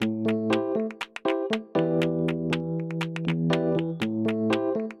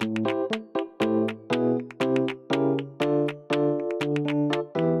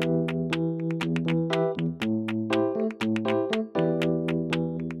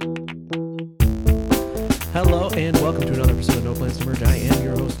Hello and welcome to another episode of No Plans to Merge. I am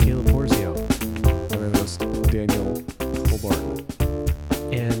your host, Caleb Porzio. I'm your host, Daniel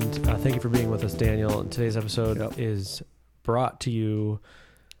Colbart. And thank you for being with us, Daniel. Today's episode is brought to you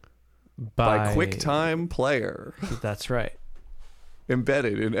by QuickTime Player. That's right.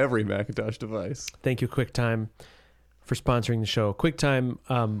 Embedded in every Macintosh device. Thank you, QuickTime, for sponsoring the show.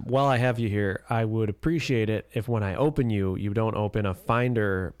 QuickTime, while I have you here, I would appreciate it if when I open you, you don't open a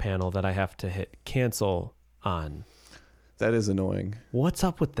Finder panel that I have to hit cancel on. That is annoying. What's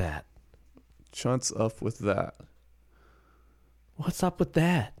up with that? Chunt's up with that. What's up with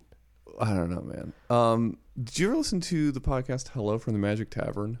that? I don't know, man. Did you ever listen to the podcast Hello from the Magic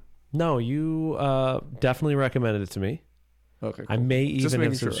Tavern? No, you definitely recommended it to me. Okay, cool. I may even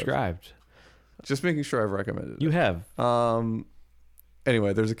have subscribed. Just making sure I've recommended it. You have.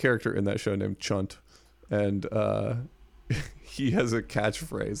 Anyway, there's a character in that show named Chunt, and he has a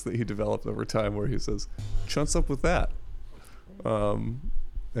catchphrase that he developed over time where he says, "Chunt's up with that,"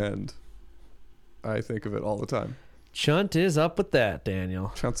 and I think of it all the time. Chunt is up with that,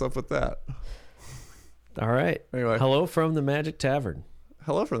 Daniel. Chunt's up with that. All right. Anyway, hello from the Magic Tavern.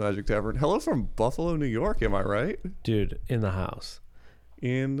 Hello from the Magic Tavern. Hello from Buffalo, New York. Am I right? Dude, in the house.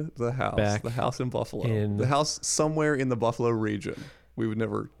 In the house. Back the house in Buffalo. in the house somewhere in the Buffalo region. We would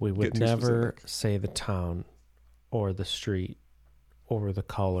never say the town or the street or the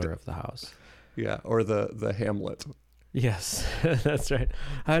color of the house. Yeah, or the hamlet. Yes, that's right.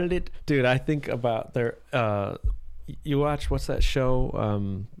 Dude, I think about their you watch, what's that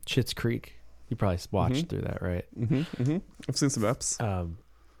show? Schitt's Creek. You probably watched through that, right? I've seen some eps.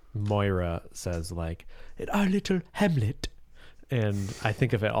 Moira says, like, in our little hamlet. And I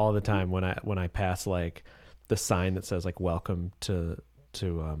think of it all the time when I pass like the sign that says like welcome to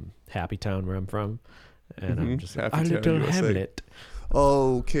Happy Town where I'm from, and I'm just like, our little hamlet.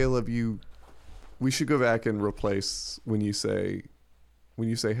 Oh, Caleb, we should go back and replace when you say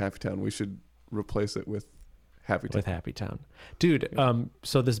Happy Town, we should replace it with Happy Town. With Happy Town, dude.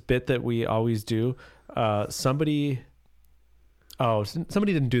 So this bit that we always do, somebody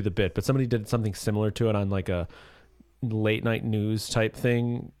didn't do the bit, but somebody did something similar to it on like a late night news type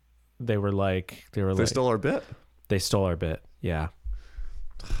thing. They stole our bit. They stole our bit. Yeah.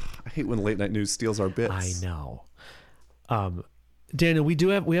 I hate when late night news steals our bits. I know. Daniel, we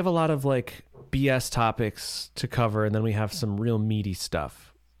have a lot of like BS topics to cover, and then we have some real meaty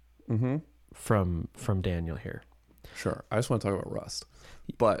stuff from Daniel here. Sure. I just want to talk about Rust,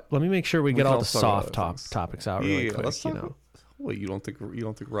 but let me make sure we get all the soft topics out really quick. Well, you don't think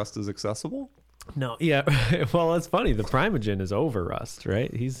Rust is accessible? No, yeah. Well, it's funny. The Primogen is over Rust,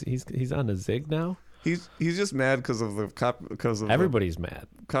 right? He's on a Zig now. He's just mad because of everybody's mad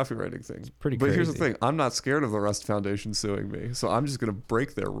copywriting thing. It's pretty but crazy. Here's the thing: I'm not scared of the Rust Foundation suing me, so I'm just going to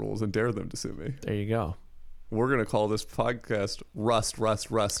break their rules and dare them to sue me. There you go. We're going to call this podcast Rust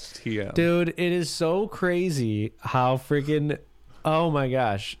TM. Dude, it is so crazy how freaking, oh my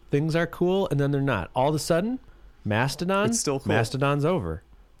gosh, things are cool and then they're not. All of a sudden, Mastodon. It's still cool. Mastodon's over.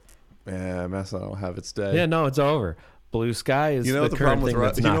 Yeah, Mastodon will have its day. Yeah, no, it's over. Blue Sky is the current thing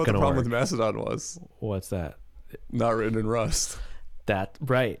that's not going to work. You know what the problem with Mastodon was? What's that? Not written in Rust. That's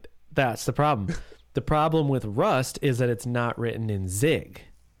the problem. The problem with Rust is that it's not written in Zig.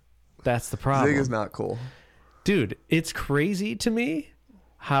 That's the problem. Zig is not cool. Dude, it's crazy to me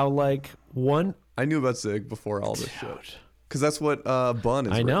how like one... I knew about Zig before all this shit. Because that's what Bun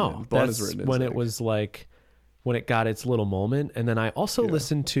is I know. written in. Bun is written in when Zig. It was like... when it got its little moment. And then I also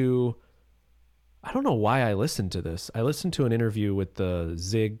listened to, I don't know why I listened to this. I listened to an interview with the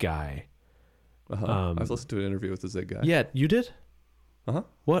Zig guy. I've listened to an interview with the Zig guy. Yeah, you did? Uh-huh.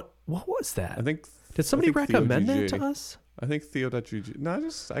 What was that? Did somebody think recommend that to us? I think Theo.gg. No,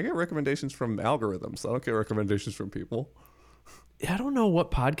 I get recommendations from algorithms. I don't get recommendations from people. I don't know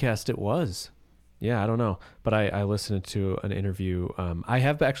what podcast it was. Yeah, I don't know. But I listened to an interview. I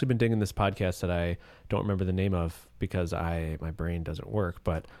have actually been digging this podcast that I don't remember the name of because my brain doesn't work.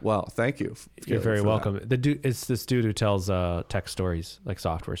 But wow, thank you. You're very welcome. It's this dude who tells tech stories, like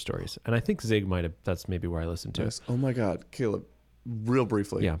software stories. And I think Zig that's maybe where I listened to. Yes. Oh my God, Caleb, real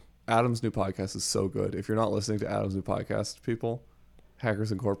briefly. Yeah. Adam's new podcast is so good. If you're not listening to Adam's new podcast, people,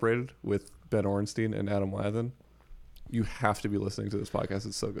 Hackers Incorporated with Ben Orenstein and Adam Lathan, you have to be listening to this podcast.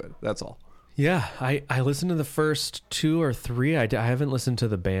 It's so good. That's all. Yeah, I listened to the first 2 or 3. I haven't listened to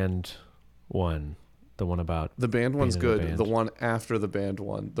the band one, the one about the band one's good. The one after the band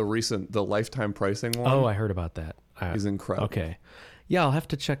one, the lifetime pricing one. Oh, I heard about that. Is incredible. Okay, yeah, I'll have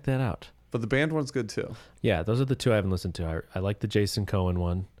to check that out. But the band one's good too. Yeah, those are the 2 I haven't listened to. I like the Jason Cohen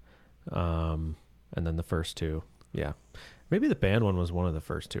one, and then the first 2. Yeah, maybe the band one was one of the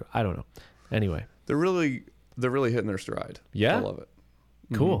first 2. I don't know. Anyway, they're really hitting their stride. Yeah? I love it.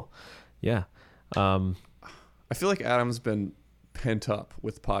 Cool. Yeah. I feel like Adam's been pent up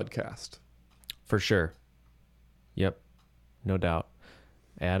with podcast. For sure. Yep. No doubt.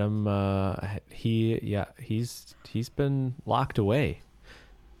 Adam, he's been locked away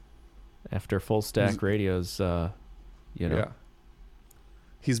after Full Stack Radio's, Yeah.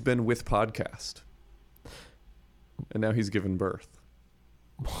 He's been with podcast. And now he's given birth.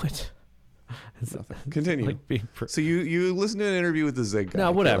 What? Nothing. Continue. Like being so you listen to an interview with the Zig guy.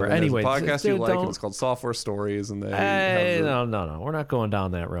 No, whatever. There's Anyway, a podcast you like, and don't- it's called Software Stories, and they No. We're not going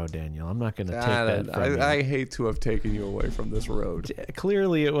down that road, Daniel. I'm not going to take that from you. I hate to have taken you away from this road.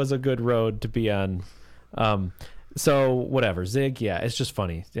 Clearly, it was a good road to be on. So whatever. Zig, yeah, it's just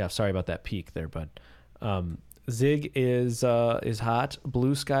funny. Yeah, sorry about that peak there, but Zig is hot.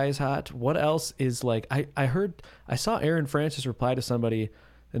 Blue Sky is hot. What else is like? I saw Aaron Francis reply to somebody,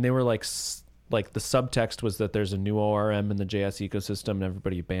 and they were like the subtext was that there's a new ORM in the JS ecosystem, and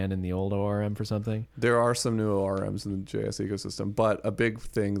everybody abandoned the old ORM for something. There are some new ORMs in the JS ecosystem, but a big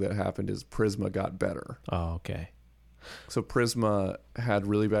thing that happened is Prisma got better. Oh, okay. So Prisma had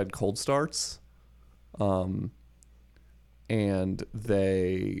really bad cold starts, and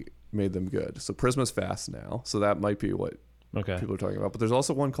they made them good. So Prisma's fast now, so that might be what people are talking about. But there's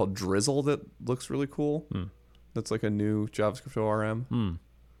also one called Drizzle that looks really cool. That's like a new JavaScript ORM.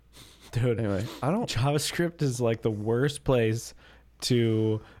 Dude, anyway, JavaScript is like the worst place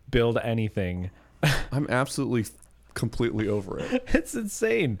to build anything. I'm absolutely completely over it. It's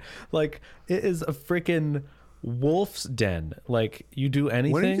insane. Like, it is a freaking wolf's den. Like, you do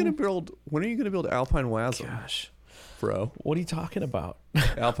anything. When are you gonna build Alpine WASM? Gosh, bro, what are you talking about?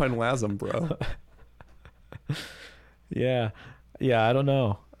 Alpine WASM, bro. Yeah, I don't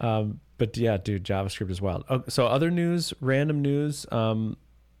know. But yeah, dude, JavaScript is wild. Oh, so other news, random news.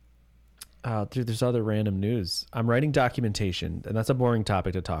 Dude, there's other random news. I'm writing documentation, and that's a boring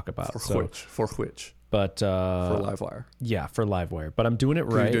topic to talk about. For which? But for Livewire. Yeah, for Livewire. But I'm doing it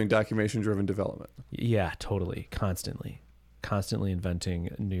right. You're doing documentation-driven development. Yeah, totally. Constantly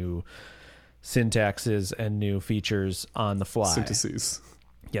inventing new syntaxes and new features on the fly. Syntheses.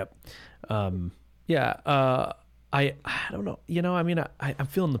 Yep. Yeah. I don't know. You know, I mean, I'm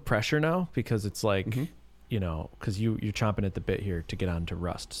feeling the pressure now because it's like, you know, because you're chomping at the bit here to get onto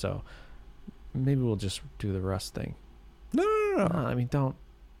Rust. So maybe we'll just do the Rust thing. No. I mean, don't.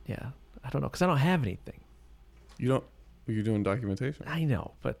 Yeah. I don't know, because I don't have anything. You're doing documentation. I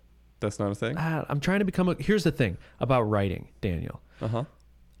know, but that's not a thing. I'm trying to become here's the thing about writing, Daniel. Uh-huh.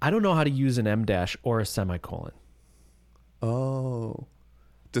 I don't know how to use an M dash or a semicolon. Oh.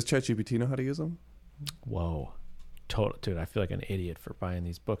 Does ChatGPT know how to use them? Whoa. Dude, I feel like an idiot for buying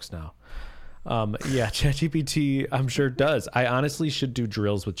these books now. Yeah, ChatGPT, I'm sure does. I honestly should do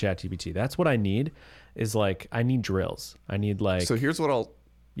drills with ChatGPT. That's what I need. Is like I need drills. I need like. So here's what I'll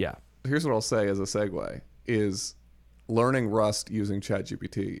say as a segue: is learning Rust using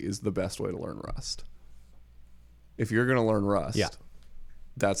ChatGPT is the best way to learn Rust. If you're going to learn Rust,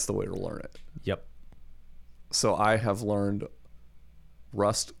 that's the way to learn it. Yep. So I have learned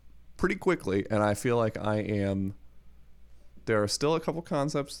Rust pretty quickly, and I feel like there are still a couple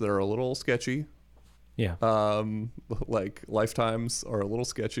concepts that are a little sketchy. Yeah. Like lifetimes are a little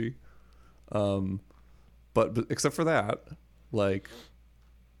sketchy. But except for that, like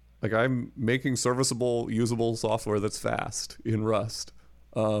I'm making serviceable, usable software that's fast in Rust.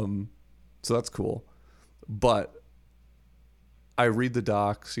 So that's cool. But I read the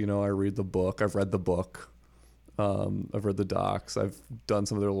docs, I read the book. I've read the book. I've read the docs. I've done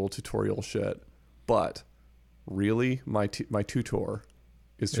some of their little tutorial shit. But really, my tutor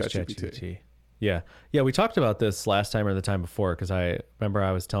is ChatGPT. Yeah. We talked about this last time or the time before, because I remember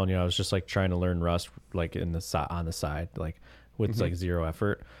I was telling you I was just like trying to learn Rust like on the side, like with like zero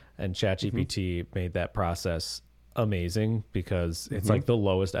effort. And ChatGPT made that process amazing because it's like the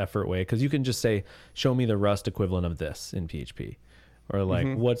lowest effort way. Because you can just say, show me the Rust equivalent of this in PHP. Or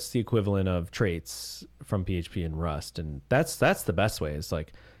like, what's the equivalent of traits from PHP in Rust? And that's the best way, is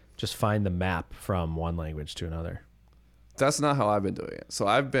like just find the map from one language to another. That's not how I've been doing it. So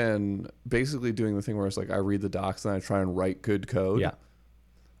I've been basically doing the thing where it's like I read the docs and I try and write good code. Yeah.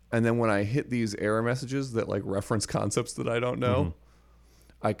 And then when I hit these error messages that like reference concepts that I don't know,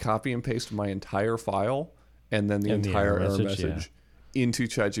 I copy and paste my entire file and then the entire error message into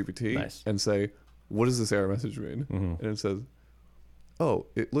ChatGPT and say, what does this error message mean? And it says, oh,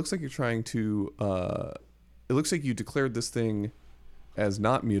 it looks like you're trying to, it looks like you declared this thing as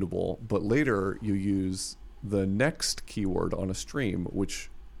not mutable, but later you use the next keyword on a stream, which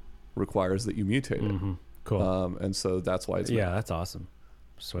requires that you mutate it. Cool. And so that's why it's that's awesome.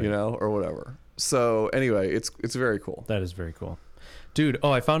 Sweet. or whatever. So anyway, it's very cool. That is very cool, dude.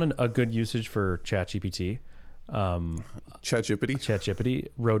 Oh, I found a good usage for ChatGPT. ChatGPT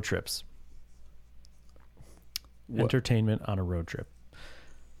road trips. What? Entertainment on a road trip.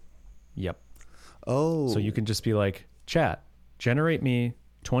 Yep. Oh. So you can just be like, chat, generate me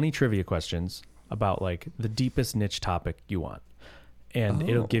 20 trivia questions about like the deepest niche topic you want. And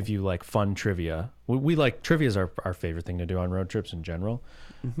it'll give you like fun trivia. We like trivia is our favorite thing to do on road trips in general.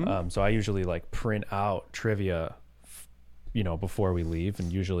 Mm-hmm. So I usually like print out trivia, before we leave.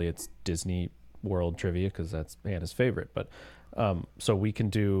 And usually it's Disney World trivia because that's Hannah's favorite. But so we can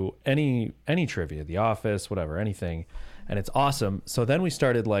do any trivia, The Office, whatever, anything. And it's awesome. So then we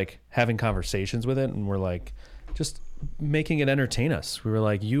started like having conversations with it, and we're like just making it entertain us. We were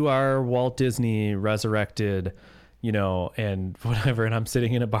like, you are Walt Disney resurrected, and whatever. And I'm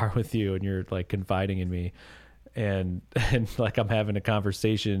sitting in a bar with you and you're like confiding in me, and like I'm having a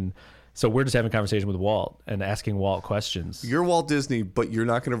conversation. So we're just having a conversation with Walt and asking Walt questions. You're Walt Disney, but you're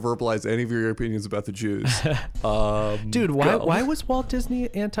not going to verbalize any of your opinions about the Jews. Dude, why was Walt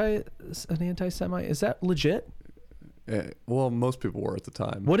Disney an anti-Semite? Is that legit? Well, most people were at the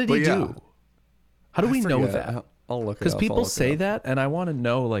time. What did he do? How do we know that? I'll look it up. Because people say that, and I want to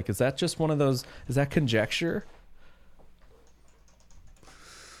know, like, is that just one of those, is that conjecture?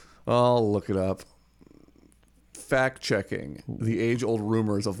 I'll look it up. Fact checking the age-old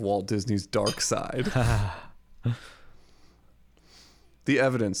rumors of Walt Disney's dark side. The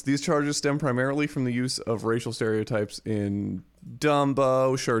evidence. These charges stem primarily from the use of racial stereotypes in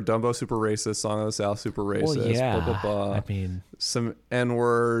Dumbo. Sure, Dumbo, super racist. Song of the South, super racist. Well, yeah. Blah, blah, blah. I mean, some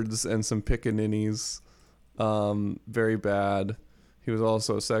N-words and some pickaninnies. Very bad. He was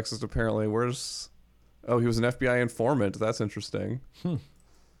also sexist, apparently. He was an FBI informant. That's interesting.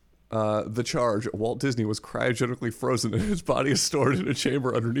 The charge, Walt Disney was cryogenically frozen and his body is stored in a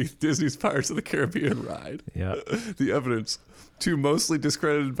chamber underneath Disney's Pirates of the Caribbean ride. Yeah. The evidence. Two mostly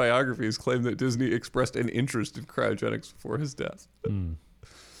discredited biographies claim that Disney expressed an interest in cryogenics before his death.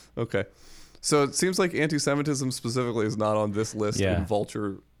 Okay. So it seems like anti-Semitism specifically is not on this list in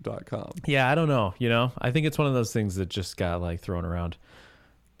vulture.com. Yeah, I don't know. I think it's one of those things that just got like thrown around,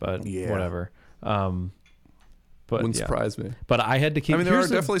 but whatever. But wouldn't surprise me. But I had to keep. I mean, there are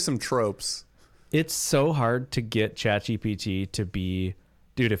definitely some tropes. It's so hard to get ChatGPT to be,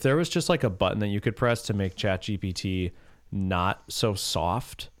 dude. If there was just like a button that you could press to make ChatGPT not so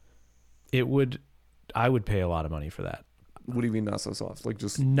soft, I would pay a lot of money for that. What do you mean not so soft? Like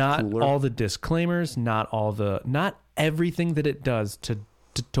just not cooler? All the disclaimers, not everything that it does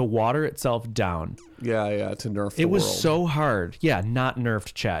to water itself down. Yeah, to nerf the It was world. so hard. Yeah, not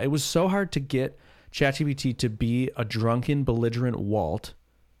nerfed chat. It was so hard to get ChatGPT to be a drunken, belligerent Walt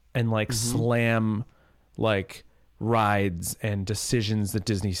and like slam like rides and decisions that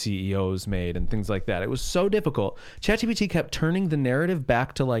Disney CEOs made and things like that. It was so difficult. ChatGPT kept turning the narrative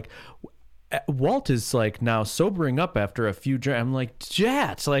back to like, Walt is like now sobering up after a few drinks. I'm like,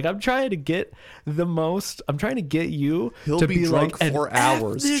 Jats, like I'm trying to get you He'll to be drunk like, for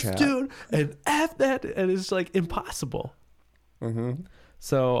hours, this chat. dude, and F that, and it's like impossible.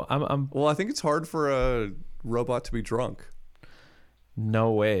 So I'm Well, I think it's hard for a robot to be drunk.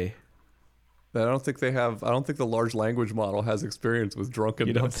 no way. I don't think the large language model has experience with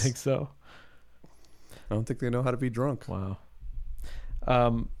drunkenness. You don't think so? I don't think they know how to be drunk. Wow.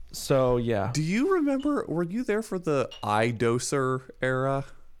 So yeah. Do you remember, were you there for the iDoser era?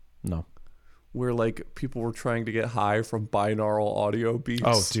 No. Where like people were trying to get high from binaural audio beats?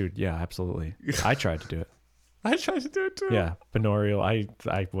 Oh, dude, yeah, absolutely. I tried to do it. I tried to do it too. Yeah, binaural. I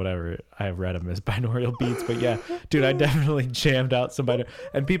whatever. I read them as binaural beats, but yeah, dude, I definitely jammed out some and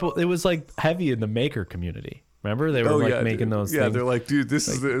people. It was like heavy in the maker community. Remember, they were making those. Yeah, things. they're like, dude, this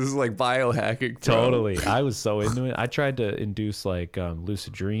is like biohacking. Bro. Totally. I was so into it. I tried to induce like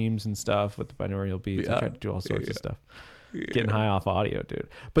lucid dreams and stuff with the binaural beats. I tried to do all sorts of stuff. Getting high off audio, dude.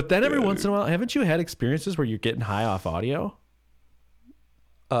 But then every once in a while, haven't you had experiences where you're getting high off audio?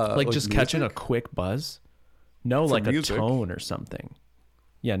 Like just catching a quick buzz? No, like music. A tone or something.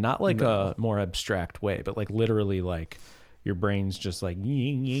 Yeah, not like a more abstract way, but like literally like your brain's just like...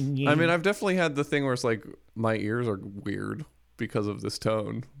 Ying, ying, ying. I mean, I've definitely had the thing where it's like my ears are weird because of this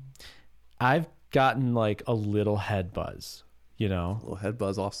tone. I've gotten like a little head buzz, A little head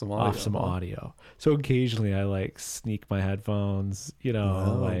buzz off some audio. So occasionally I like sneak my headphones,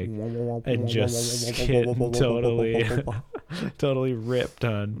 and just get totally ripped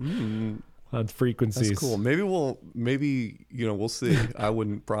on frequencies. That's cool. Maybe we'll see. I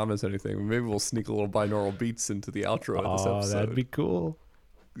wouldn't promise anything. Maybe we'll sneak a little binaural beats into the outro of this episode. That'd be cool.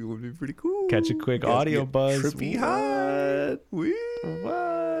 It would be pretty cool. Catch a quick audio buzz. Trippy hot.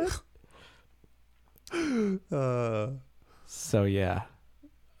 What? So yeah.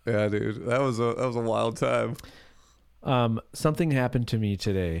 Yeah, dude, that was a wild time. Something happened to me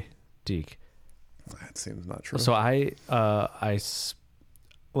today, Deke. That seems not true. So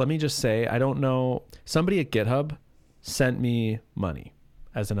let me just say, I don't know. Somebody at GitHub sent me money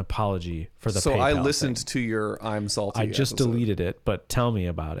as an apology for the PayPal I listened thing. to your I'm salty. I just deleted it, but tell me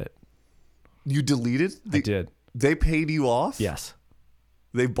about it. You deleted? I did. They paid you off? Yes.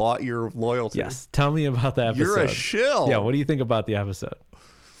 They bought your loyalty? Yes. Tell me about the episode. You're a shill. Yeah. What do you think about the episode?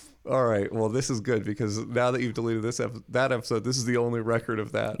 All right. Well, this is good because now that you've deleted that episode, this is the only record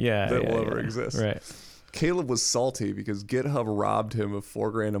of that will ever exist. Right. Caleb was salty because GitHub robbed him of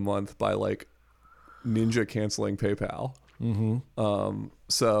 $4,000 a month by like ninja canceling PayPal. Mm-hmm.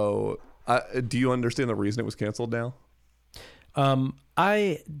 So do you understand the reason it was canceled now?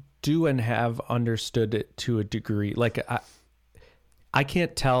 I do and have understood it to a degree. Like I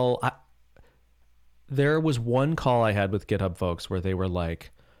can't tell. There was one call I had with GitHub folks where they were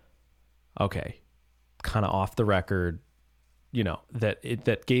like, okay, kind of off the record, you know,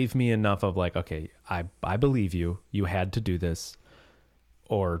 that gave me enough of like, okay, I believe you had to do this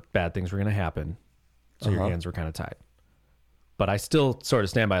or bad things were going to happen. So your hands were kind of tied. But I still sort of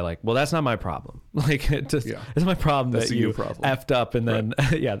stand by like, well, that's not my problem. Like it's my problem that's that you effed up and then,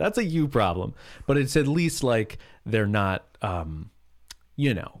 yeah, that's a you problem. But it's at least like they're not,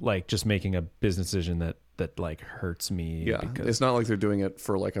 you know, like just making a business decision that like hurts me. Yeah. Because it's not like they're doing it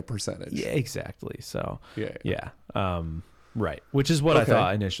for like a percentage. Yeah, exactly. So yeah. Right. Which is what I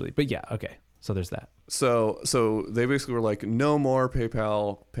thought initially, but yeah. Okay. So there's that. So they basically were like, no more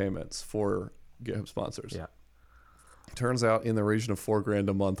PayPal payments for GitHub sponsors. Yeah. Turns out in the region of $4,000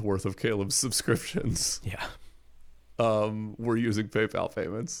 a month worth of Caleb's subscriptions. Yeah. We're using PayPal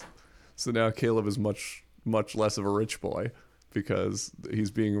payments. So now Caleb is much, much less of a rich boy because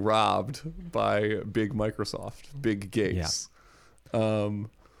he's being robbed by big Microsoft, big Gates. Yeah.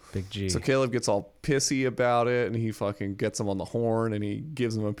 Big G. So Caleb gets all pissy about it and he fucking gets him on the horn and he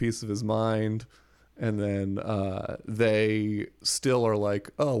gives him a piece of his mind. And then they still are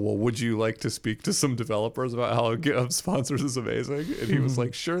like, oh, well, would you like to speak to some developers about how GitHub sponsors is amazing? And he was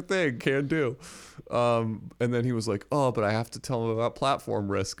like, sure thing, can do. And then he was like, oh, but I have to tell them about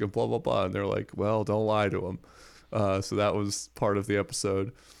platform risk and blah, blah, blah. And they're like, well, don't lie to them. So that was part of the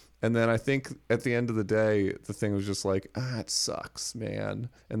episode. And then I think at the end of the day, the thing was just like, it sucks, man.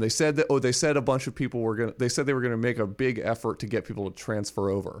 And they said that, they said a bunch of people they said they were going to make a big effort to get people to transfer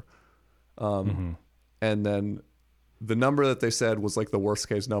over. And then the number that they said was like the worst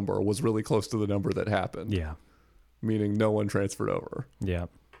case number was really close to the number that happened. Yeah. Meaning no one transferred over. Yeah.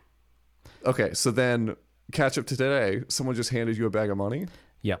 Okay. So then catch up to today. Someone just handed you a bag of money.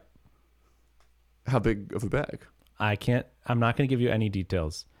 Yep. How big of a bag? I'm not going to give you any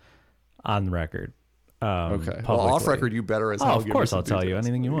details on the record. Okay. Publicly. Well, off record, you better as hell. Of course, I'll tell you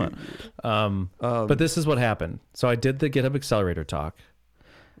anything you want. But this is what happened. So I did the GitHub Accelerator talk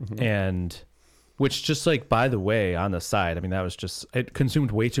and which just like, by the way, on the side, I mean, that was just, it consumed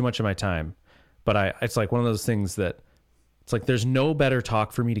way too much of my time, but it's like one of those things that it's like, there's no better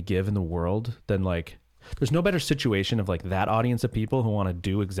talk for me to give in the world than like, there's no better situation of like that audience of people who want to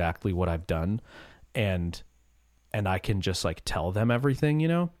do exactly what I've done. And I can just like tell them everything, you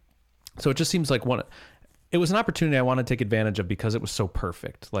know? So it just seems like it was an opportunity I wanted to take advantage of because it was so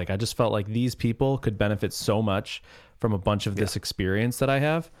perfect. Like, I just felt like these people could benefit so much from a bunch of this experience that I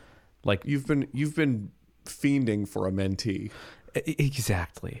have. Like you've been fiending for a mentee.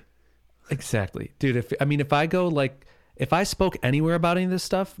 Exactly. Dude, if I spoke anywhere about any of this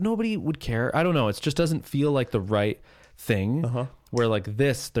stuff, nobody would care. I don't know. It just doesn't feel like the right thing where like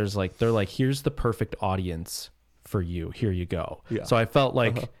this, they're like, here's the perfect audience for you. Here you go. Yeah. So I felt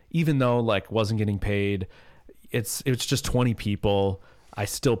like even though like wasn't getting paid, it's just 20 people. I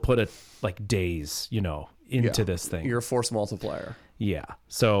still put it like days, you know, into this thing. You're a force multiplier. Yeah.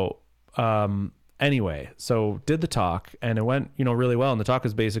 So, anyway, so did the talk and it went, you know, really well. And the talk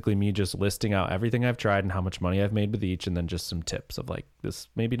is basically me just listing out everything I've tried and how much money I've made with each. And then just some tips of like this,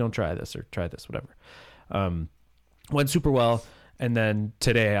 maybe don't try this or try this, whatever. Went super well. And then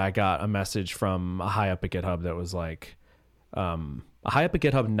today I got a message from a high up at GitHub that was like, a high up at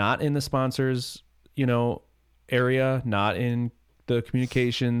GitHub, not in the sponsors, you know, area, not in the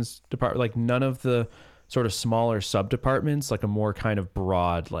communications department, like none of the sort of smaller sub departments, like a more kind of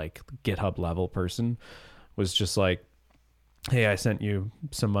broad, like GitHub level person was just like, hey, I sent you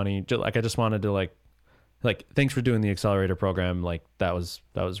some money. Like, I just wanted to like, thanks for doing the accelerator program. Like that was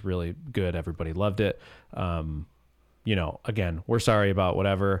really good. Everybody loved it. You know, again, we're sorry about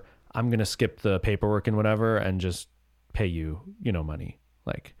whatever. I'm going to skip the paperwork and whatever and just pay you, you know, money.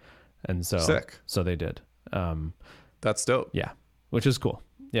 Like, And so Sick. So they did. That's dope. Yeah, which is cool.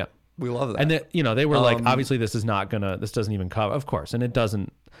 Yeah. We love that. And that, you know, they were like, obviously this doesn't even cover, of course. And it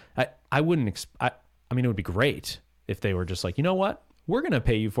doesn't, I wouldn't, I mean, it would be great if they were just like, you know what, we're going to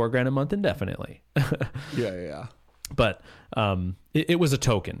pay you $4,000 a month indefinitely. Yeah. But it was a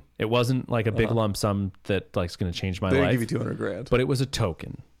token. It wasn't like a big lump sum that like is going to change my life. They give you $200,000. But it was a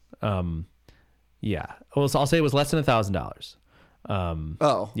token. Yeah. Well, so I'll say it was less than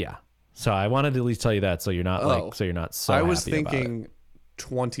 $1,000. Yeah. So I wanted to at least tell you that, so you're not so. I was happy thinking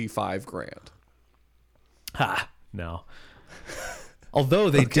 $25,000. Ha, no. Although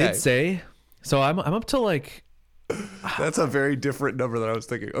they did say, so I'm up to like. That's a very different number than I was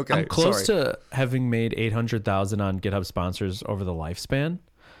thinking. Okay, I'm close to having made 800,000 on GitHub sponsors over the lifespan.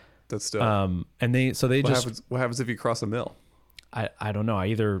 That's dope. And what happens if you cross a mil? I don't know. I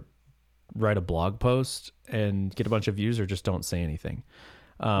either write a blog post and get a bunch of views, or just don't say anything.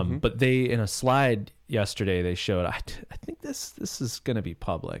 But they, in a slide yesterday, they showed, I think this is going to be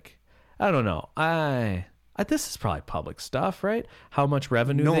public. I don't know. This is probably public stuff, right? How much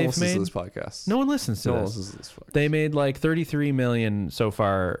revenue they've made. No one listens to this podcast. No one listens to this. They made like 33 million so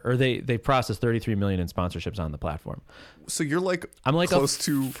far, or they processed 33 million in sponsorships on the platform. So you're like, I'm like close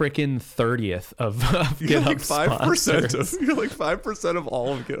to freaking 30th of you're GitHub like 5%. You're like 5% of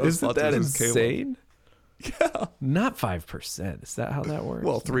all of GitHub Isn't sponsors. that insane? Yeah. Not 5%. Is that how that works?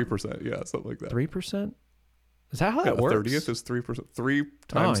 Well, 3%. Yeah, something like that. 3%? Is that how that works? 30th is 3%. 3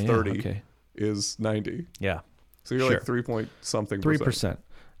 times 30 is 90. Yeah. So you're like 3 point something 3%.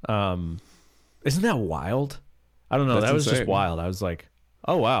 Isn't that wild? I don't know. That's that was insane. just wild. I was like,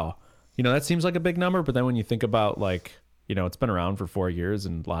 oh, wow. You know, that seems like a big number. But then when you think about like, you know, it's been around for 4 years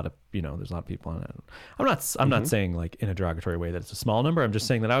and there's a lot of people on it. I'm not saying like in a derogatory way that it's a small number. I'm just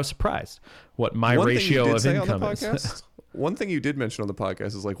saying that I was surprised what my ratio of income is. One thing you did mention on the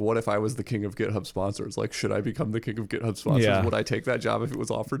podcast is like, what if I was the king of GitHub sponsors? Like, should I become the king of GitHub sponsors? Yeah. Would I take that job if it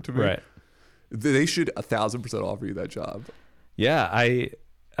was offered to me? Right. They should 1,000% offer you that job. Yeah,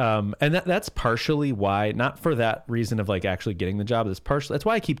 and that's partially why, not for that reason of like actually getting the job. That's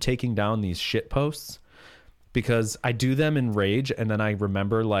why I keep taking down these shit posts, because I do them in rage, and then I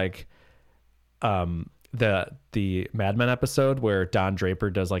remember like the Mad Men episode where Don Draper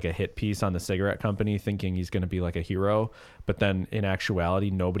does like a hit piece on the cigarette company thinking he's going to be like a hero, but then in actuality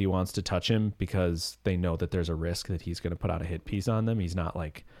nobody wants to touch him because they know that there's a risk that he's going to put out a hit piece on them. He's not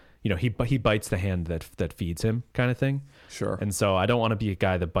like, you know, he bites the hand that feeds him kind of thing. Sure. And so I don't want to be a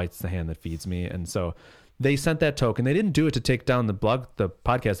guy that bites the hand that feeds me. And so they sent that token. They didn't do it to take down the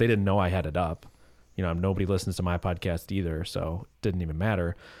podcast. They didn't know I had it up. You know, nobody listens to my podcast either, so it didn't even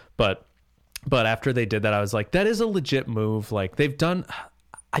matter. But after they did that, I was like, that is a legit move. Like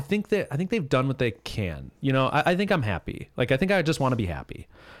I think they've done what they can. You know, I think I'm happy. Like, I think I just want to be happy.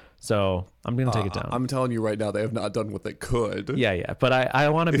 So I'm going to take it down. I'm telling you right now, they have not done what they could. Yeah. But I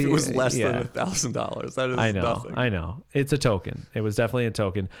want to be. If it was less than $1,000, that is nothing. I know. It's a token. It was definitely a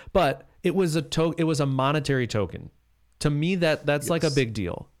token, but it was a monetary token. To me, that's like a big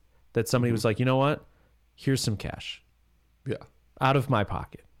deal. That somebody was like, you know what? Here's some cash. Yeah. Out of my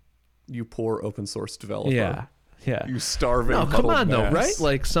pocket. You poor open source developer. Yeah. You starving. No, come on, mass. though, right?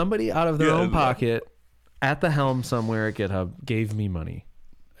 Like somebody out of their own pocket at the helm somewhere at GitHub gave me money.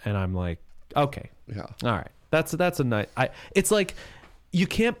 And I'm like, okay. Yeah. All right. That's a nice. It's like, you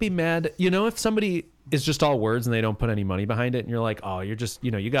can't be mad. You know, if somebody is just all words and they don't put any money behind it, and you're like, oh, you're just,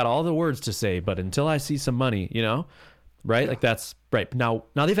 you know, you got all the words to say, but until I see some money, you know, right? Yeah. Like that's right. Now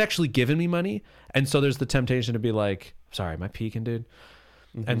they've actually given me money. And so there's the temptation to be like, sorry, am I peeking, dude?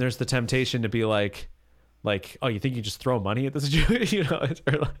 Mm-hmm. And there's the temptation to be like, oh, you think you just throw money at this? You know,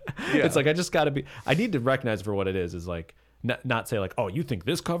 it's like, I just got to be, I need to recognize for what it is like, not say like, oh, you think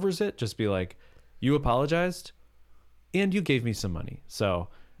this covers it? Just be like, you apologized and you gave me some money. So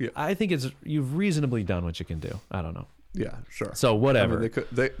yeah. I think you've reasonably done what you can do. I don't know. Yeah, sure. So whatever. I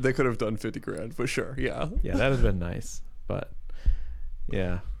mean, they could have done $50,000 for sure. Yeah. Yeah, that would have been nice. But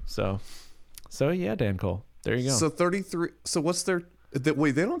yeah. So yeah, Dan Cole. There you go. So 33. So what's their,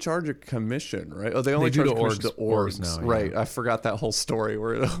 wait, they don't charge a commission, right? Oh, they only charge commission to orgs now. Yeah. Right. I forgot that whole story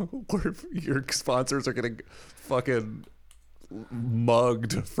where your sponsors are getting fucking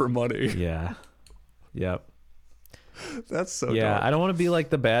mugged for money. Yeah. Yep. That's so yeah dark. I don't want to be like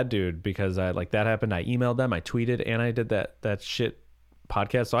the bad dude, because I like that happened. I emailed them, I tweeted, and I did that shit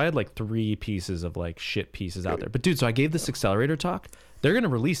podcast. So I had like 3 pieces of like shit pieces out there. But dude, so I gave this accelerator talk. They're gonna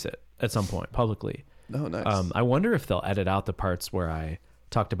release it at some point publicly. Oh, nice. I wonder if they'll edit out the parts where I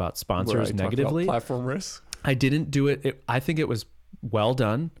talked about sponsors negatively. Talked about platform risk. I didn't do it. I think it was well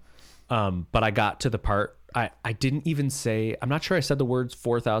done. But I got to the part I didn't even say, I'm not sure I said the words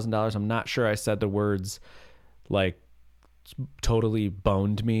 $4,000. I'm not sure I said the words like totally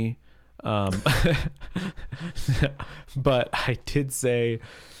boned me. But I did say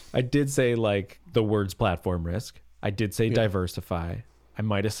like the words platform risk. I did say diversify. I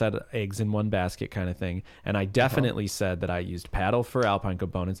might have said eggs in one basket kind of thing. And I definitely said that I used paddle for Alpine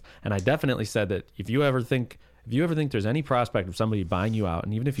components. And I definitely said that if you ever think there's any prospect of somebody buying you out,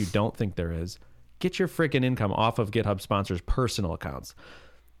 and even if you don't think there is, get your freaking income off of GitHub sponsors' personal accounts.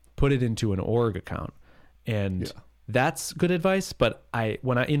 Put it into an org account. And that's good advice. But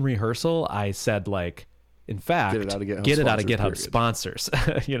in rehearsal, I said like, in fact, get it out of GitHub sponsors,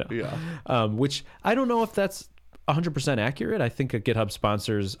 which I don't know if that's 100% accurate. I think a GitHub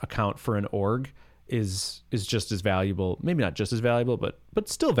sponsors account for an org is just as valuable, maybe not just as valuable, but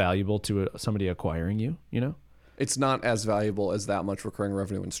still valuable to somebody acquiring you, It's not as valuable as that much recurring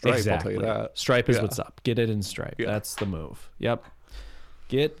revenue in Stripe. Exactly. I'll tell you that. Stripe is what's up. Get it in Stripe. Yeah. That's the move. Yep.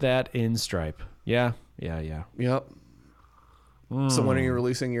 Get that in Stripe. Yeah. Yep. So when are you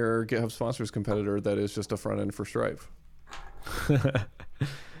releasing your GitHub sponsors competitor that is just a front end for Stripe?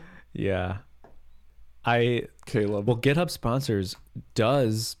 Yeah. Caleb. Well, GitHub sponsors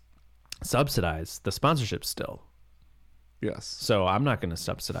does subsidize the sponsorship still. Yes. So I'm not going to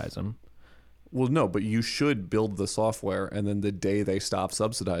subsidize them. Well, no, but you should build the software, and then the day they stop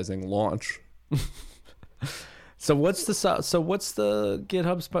subsidizing, launch. So what's the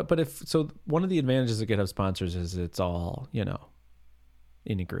GitHub but one of the advantages of GitHub sponsors is it's all,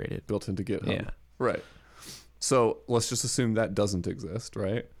 integrated, built into GitHub. Yeah. Right. So let's just assume that doesn't exist,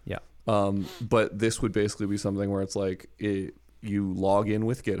 right? Yeah. But this would basically be something where it's like you log in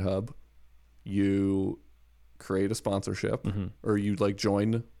with GitHub, you create a sponsorship, or you like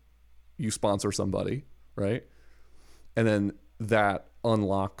you sponsor somebody, right? And then that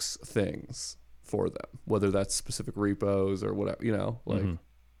unlocks things for them, whether that's specific repos or whatever,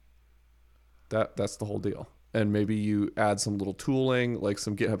 that's the whole deal. And maybe you add some little tooling, like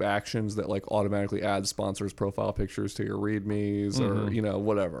some GitHub actions that like automatically add sponsors' profile pictures to your READMEs or,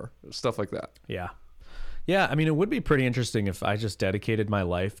 whatever, stuff like that. Yeah. Yeah. I mean, it would be pretty interesting if I just dedicated my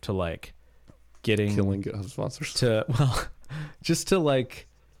life to like killing GitHub sponsors. Just to like,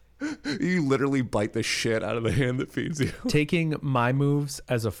 you literally bite the shit out of the hand that feeds you. Taking my moves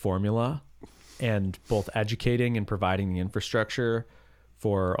as a formula and both educating and providing the infrastructure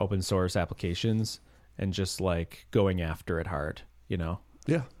for open source applications and just like going after it hard, Yeah.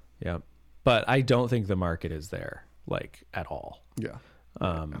 Yeah. But I don't think the market is there like at all. Yeah.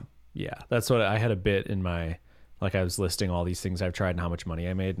 Yeah. That's what I had a bit in my, like I was listing all these things I've tried and how much money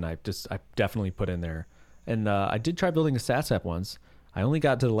I made. And I definitely put in there. And I did try building a SaaS app once. I only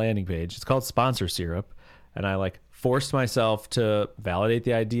got to the landing page. It's called Sponsor Syrup. And I like forced myself to validate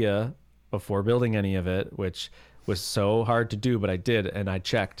the idea before building any of it, which was so hard to do, but I did. And I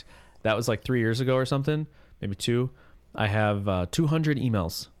checked. That was like 3 years ago or something, maybe 2. I have 200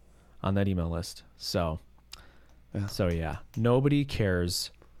 emails on that email list. So yeah, nobody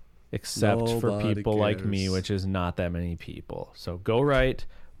cares except for people like me, which is not that many people. So go write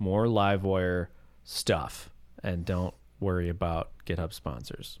more Livewire stuff and don't worry about GitHub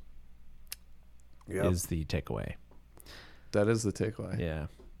sponsors. Is the takeaway. That is the takeaway. Yeah.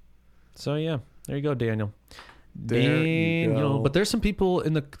 So yeah, there you go, Daniel. You go. But there's some people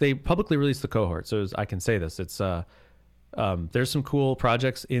they publicly released the cohort, so I can say this. It's there's some cool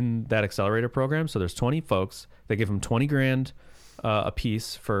projects in that accelerator program. So there's 20 folks. They give them $20,000 a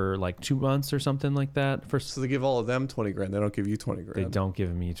piece for like 2 months or something like that. So they give all of them $20,000. They don't give you $20,000. They don't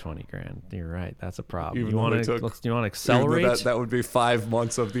give me $20,000. You're right. That's a problem. Even You want to accelerate? That would be 5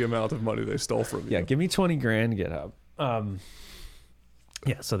 months of the amount of money they stole from you. Yeah, give me $20,000 GitHub.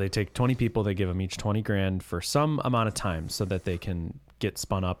 Yeah, so they take 20 people, they give them each $20,000 for some amount of time so that they can get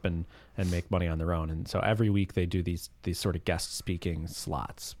spun up and make money on their own. And so every week they do these sort of guest speaking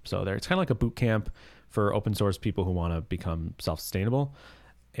slots. So it's kind of like a boot camp for open source people who want to become self-sustainable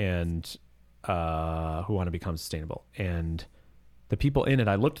and who want to become sustainable. And the people in it,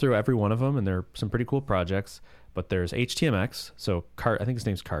 I looked through every one of them, and there are some pretty cool projects. But there's HTMX. So I think his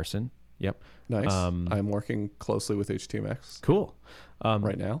name's Carson. Yep. Nice. I'm working closely with HTMX. Cool.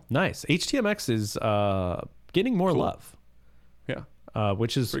 Right now. Nice. HTMX is getting more love. Yeah.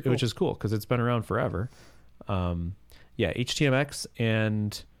 Which is cool because it's been around forever. Yeah, HTMX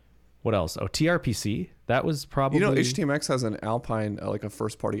and what else? Oh, TRPC. That was probably... HTMX has an Alpine, like a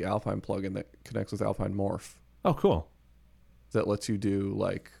first-party Alpine plugin that connects with Alpine Morph. Oh, cool. That lets you do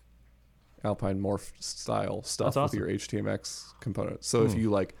like Alpine Morph style stuff with your HTMX component. So if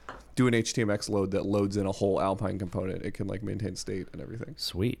you like do an HTMX load that loads in a whole Alpine component, it can like maintain state and everything.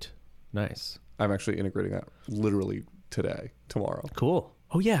 Sweet. Nice. I'm actually integrating that literally tomorrow. Cool.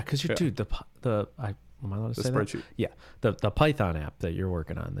 Oh yeah, because you're dude. Am I allowed to say spreadsheet. that? Yeah. The Python app that you're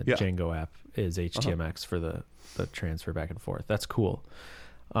working on, the Django app, is HTMX for the transfer back and forth. That's cool.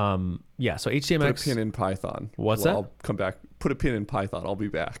 Yeah. So HTMX. Put a pin in Python. What's that? I'll come back. Put a pin in Python. I'll be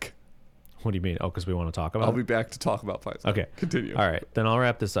back. What do you mean? Oh, because we want to talk about I'll be back to talk about Python. Okay. Continue. All right. Then I'll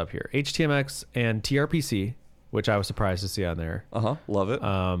wrap this up here. HTMX and TRPC, which I was surprised to see on there. Love it.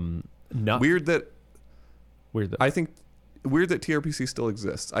 Weird that. I think weird that TRPC still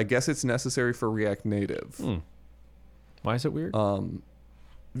exists. I guess it's necessary for React Native. Why is it weird?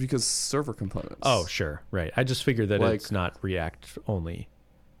 Because server components. Oh, sure. Right. I just figured that it's not React only.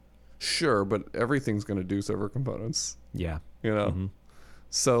 Sure, but everything's going to do server components. Yeah. You know? Mm-hmm.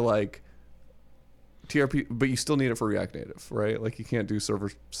 So like TRP, but you still need it for React Native, right? Like you can't do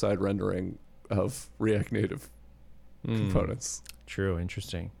server-side rendering of React Native components. True.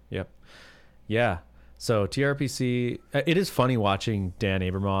 Interesting. Yep. Yeah. So TRPC, it is funny watching Dan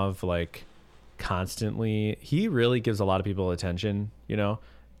Abramov like constantly. He really gives a lot of people attention. You know,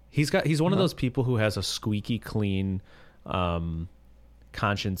 he's one of those people who has a squeaky clean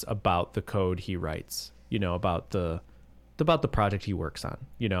conscience about the code he writes. You know, about the project he works on.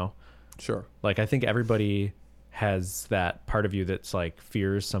 You know, sure. Like I think everybody has that part of you that's like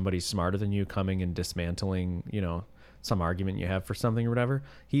fears somebody smarter than you coming and dismantling. You know, some argument you have for something or whatever.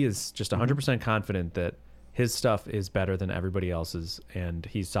 He is just 100% confident that his stuff is better than everybody else's and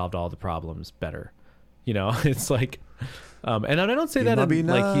he's solved all the problems better. You know, it's like, and I don't say that in,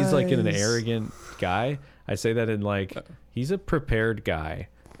 like he's like an arrogant guy. I say that in like, he's a prepared guy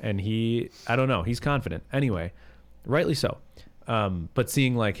and I don't know, he's confident. Anyway, rightly so. But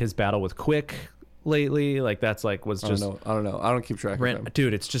seeing like his battle with Quick lately, like that's like was just I don't know. I don't keep track of him.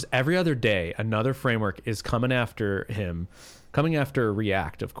 Dude, it's just every other day another framework is coming after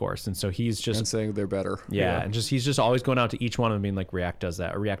React, of course, and so he's just and saying they're better. Yeah, and he's just always going out to each one of them being like React does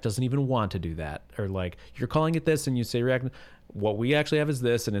that, or React doesn't even want to do that, or like you're calling it this and you say React, what we actually have is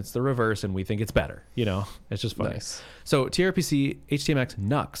this and it's the reverse and we think it's better. You know, it's just funny. Nice. So TRPC, HTMX,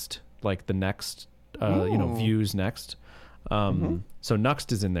 Nuxt, like the next, views next. So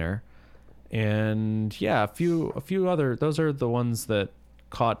Nuxt is in there. And yeah, a few other. Those are the ones that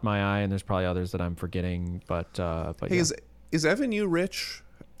caught my eye, and there's probably others that I'm forgetting. But hey, yeah. is Evan U rich?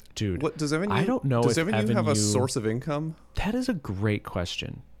 Dude, what does Evan U? I don't know. Does if Evan U have a source of income? That is a great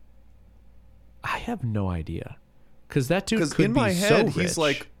question. I have no idea, because that dude could in my be head, so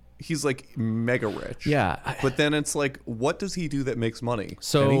rich. he's like mega rich. Yeah, but then it's like, what does he do that makes money?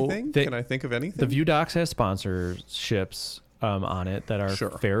 So anything? Can I think of anything? The Vue Docs has sponsorships on it that are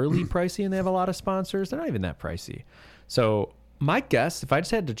fairly pricey, and they have a lot of sponsors. They're not even that pricey. So my guess, if I just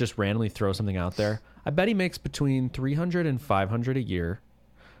had to just randomly throw something out there, I bet he makes between $300 and $500 a year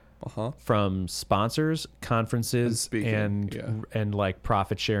from sponsors, conferences, and like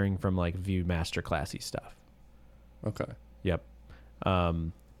profit sharing from like Vue masterclassy stuff. Okay. Yep.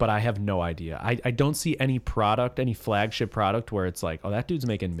 But I have no idea. I don't see any flagship product where it's like, oh, that dude's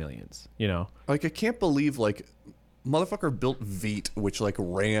making millions, you know? Like, I can't believe like motherfucker built Vite, which like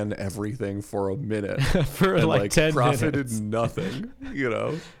ran everything for a minute for and, like 10 profited minutes. Nothing, you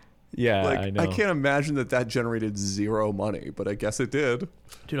know? Yeah, like, I know. I can't imagine that generated zero money, but I guess it did.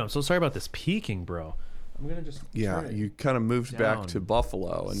 Dude, I'm so sorry about this peaking, bro. I'm gonna just you kind of moved back to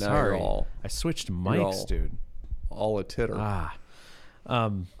Buffalo, and now you're all. I switched mics, dude. All a titter. Yeah.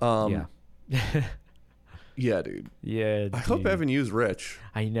 Yeah, dude. Yeah. I hope Evan U's rich.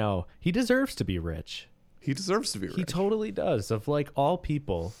 I know. He deserves to be rich. He deserves to be rich. He totally does. Of like all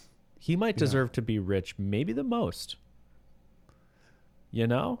people, he might deserve to be rich, maybe the most. You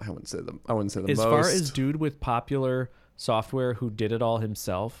know? I wouldn't say the most. As far as dude with popular software who did it all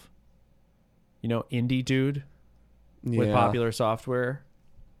himself, you know, indie dude with popular software.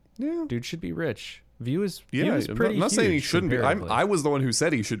 Yeah. Dude should be rich. Vue is pretty I'm not saying he shouldn't be. I was the one who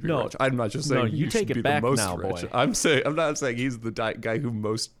said he should be rich. I'm not just saying you take should it be back the most now, rich. boy. I'm not saying he's the guy who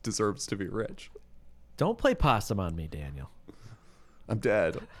most deserves to be rich. Don't play possum on me, Daniel. I'm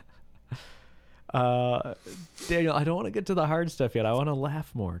dead. Daniel, I don't want to get to the hard stuff yet. I want to laugh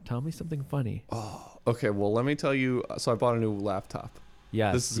more. Tell me something funny. Oh, okay. Well, let me tell you. So I bought a new laptop.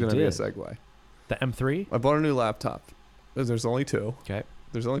 Yeah, this is going to be a segue. The M3? I bought a new laptop. There's only two. Okay.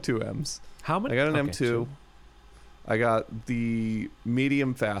 There's only two M's. How many? I got an M2. So... I got the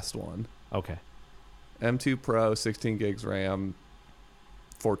medium fast one. Okay. M2 Pro, 16 gigs RAM,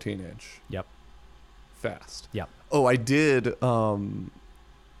 14 inch. Yep. Fast. Yep. Oh, I did. So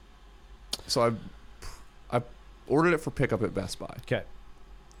I ordered it for pickup at Best Buy. Okay.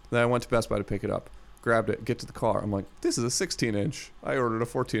 Then I went to Best Buy to pick it up, grabbed it, get to the car. I'm like, this is a 16 inch. I ordered a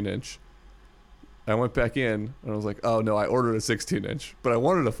 14 inch. I went back in and I was like, oh no, I ordered a 16-inch, but I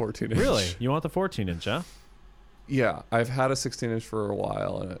wanted a 14-inch. Really? You want the 14-inch, huh? Yeah, I've had a 16-inch for a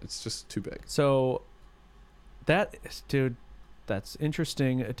while, and it's just too big. So, dude, that's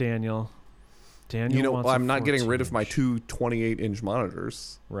interesting, Daniel. Wants I'm not getting rid of 14-inch. my two 28-inch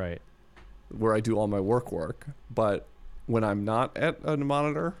monitors, Right. where I do all my work. But when I'm not at a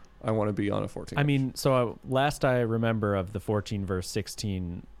monitor, I want to be on a 14. I mean, so last I remember of the 14 versus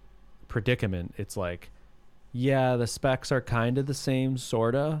 16 predicament, it's like, yeah, the specs are kind of the same,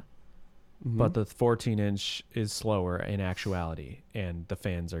 sorta, but the 14-inch is slower in actuality, and the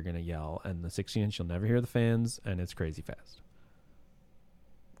fans are gonna yell, and the 16-inch you'll never hear the fans, and it's crazy fast.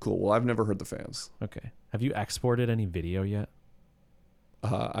 Cool. Well, I've never heard the fans. Okay. Have you exported any video yet?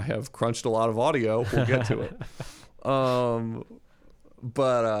 I have crunched a lot of audio. We'll get to it.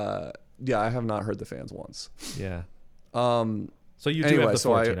 Yeah, I have not heard the fans once. Yeah. So you do Anyway, have the so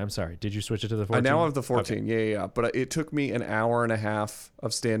 14. I'm sorry. Did you switch it to the 14? I now have the 14. Okay. Yeah. But it took me an hour and a half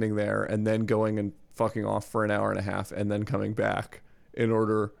of standing there and then going and fucking off for an hour and a half and then coming back in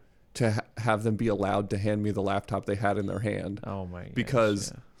order to have them be allowed to hand me the laptop they had in their hand. Oh my gosh,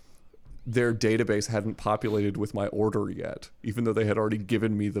 because yeah. their database hadn't populated with my order yet, even though they had already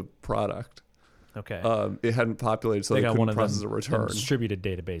given me the product. Okay. It hadn't populated, so they got couldn't one of process them, a return. Distributed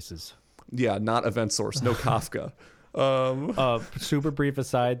databases. Yeah, not event source, no Kafka. Super brief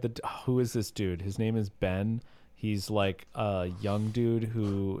aside, who is this dude? His name is Ben. He's like a young dude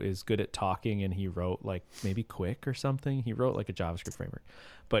who is good at talking, and he wrote like maybe Quick or something. He wrote like a JavaScript framework,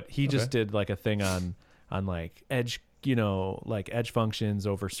 but he just did like a thing on like Edge, like Edge functions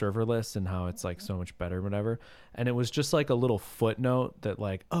over serverless and how it's like so much better, whatever. And it was just like a little footnote that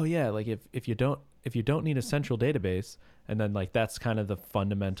like, oh yeah, like if you don't need a central database, and then like that's kind of the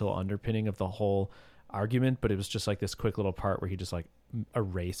fundamental underpinning of the whole argument. But it was just like this quick little part where he just like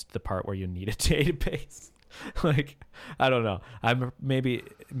erased the part where you need a database. Like, I don't know. I'm maybe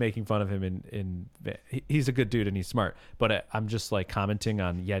making fun of him he's a good dude and he's smart, but I'm just like commenting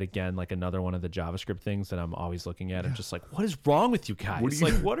on yet again, like another one of the JavaScript things that I'm always looking at. I'm just like, what is wrong with you guys?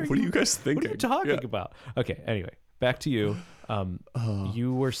 What are you guys thinking? What are you talking about? Okay. Anyway, back to you.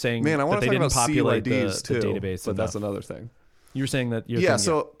 You were saying, man, I want that to they talk didn't about populate CUIDs the too, database but that's enough. another thing. You were saying that.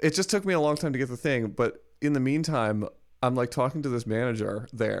 So it just took me a long time to get the thing, but in the meantime, I'm like talking to this manager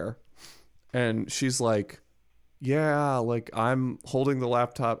there, and she's like, yeah, like I'm holding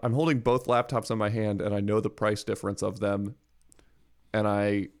both laptops in my hand, and I know the price difference of them, and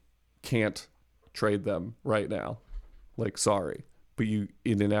I can't trade them right now. Like, sorry, but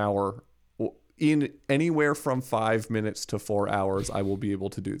in an hour, in anywhere from 5 minutes to 4 hours, I will be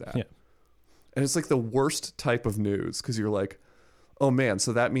able to do that. Yeah. And it's like the worst type of news, because you're like, oh man,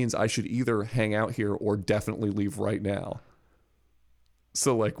 so that means I should either hang out here or definitely leave right now.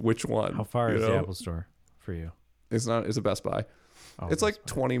 So like, which one? How far is the Apple Store for you? It's a Best Buy. It's like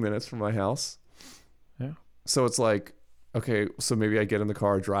 20 minutes from my house. Yeah. So it's like, okay, so maybe I get in the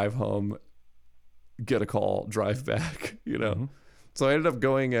car, drive home, get a call, drive back, Mm-hmm. So I ended up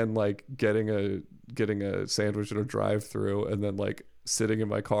going and like getting a sandwich at a drive-through, and then like sitting in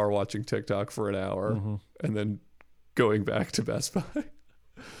my car watching TikTok for an hour, and then going back to Best Buy.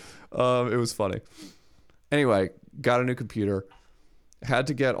 It was funny. Anyway, got a new computer. Had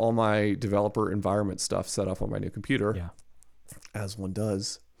to get all my developer environment stuff set up on my new computer. Yeah. As one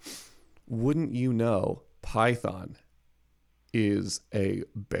does. Wouldn't you know, Python is a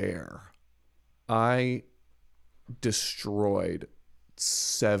bear. I destroyed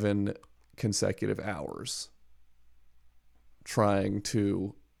 7 consecutive hours trying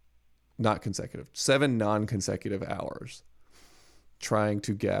to, not consecutive, 7 non-consecutive hours trying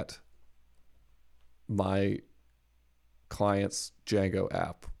to get my client's Django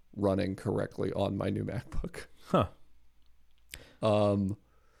app running correctly on my new MacBook. Huh.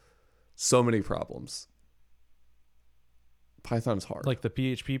 So many problems. Python is hard. Like the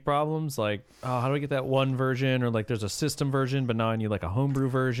PHP problems, like, oh, how do I get that one version? Or like there's a system version, but now I need like a homebrew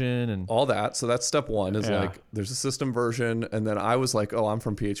version and all that. So that's step one is like, there's a system version. And then I was like, oh, I'm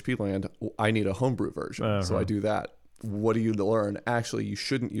from PHP land. I need a homebrew version. So I do that. What do you learn? Actually, you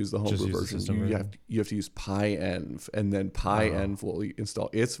shouldn't use the homebrew version. You have to use pyenv, and then pyenv will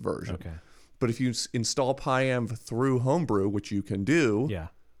install its version. Okay. But if you install pyenv through homebrew, which you can do,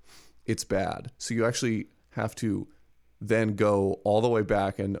 it's bad. So you actually have to then go all the way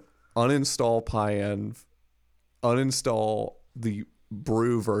back and uninstall pyenv, uninstall the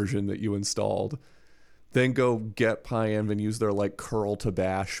brew version that you installed, then go get pyenv and use their like curl to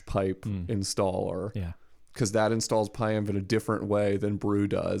bash pipe installer. Yeah. Because that installs pyenv in a different way than brew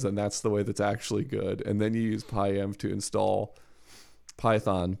does, and that's the way that's actually good. And then you use pyenv to install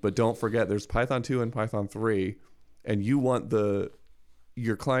Python, but don't forget there's Python 2 and Python 3, and you want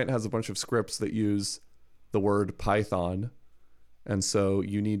your client has a bunch of scripts that use the word Python, and so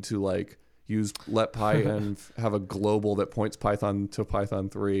you need to like use let pyenv have a global that points Python to Python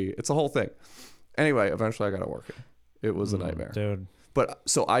 3. It's a whole thing. Anyway, eventually I got it working. It was a nightmare. Dude. But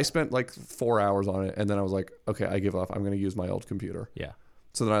so I spent like 4 hours on it, and then I was like, okay, I give up. I'm going to use my old computer. Yeah.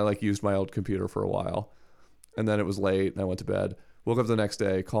 So then I like used my old computer for a while, and then it was late and I went to bed. Woke up the next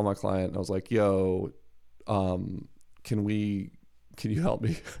day, called my client, and I was like, yo, can you help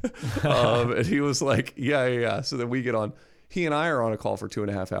me? And he was like, yeah. So then we get on. He and I are on a call for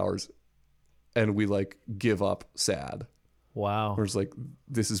 2.5 hours, and we like give up sad. Wow. We're just like,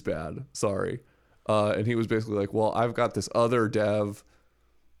 this is bad. Sorry. And he was basically like, well, I've got this other dev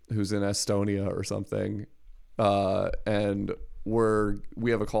who's in Estonia or something, and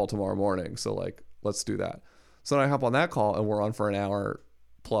we have a call tomorrow morning. So like, let's do that. So then I hop on that call, and we're on for an hour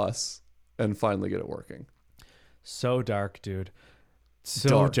plus, and finally get it working. So dark, dude.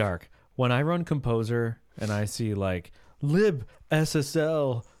 So dark. When I run Composer and I see like lib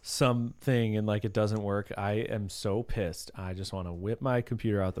SSL something and like it doesn't work, I am so pissed. I just want to whip my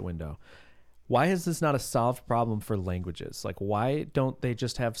computer out the window. Why is this not a solved problem for languages? Like, why don't they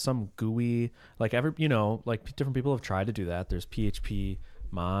just have some GUI, like like different people have tried to do that. There's PHP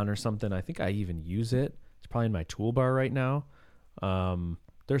Mon or something. I think I even use it. It's probably in my toolbar right now.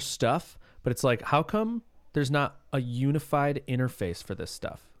 There's stuff, but it's like, how come there's not a unified interface for this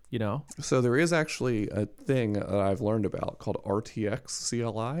stuff? So there is actually a thing that I've learned about called RTX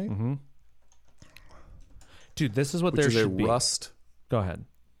CLI. Mm-hmm. Dude, this is what there should be. Rust. Go ahead.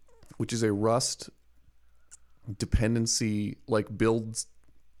 Which is a Rust dependency, like build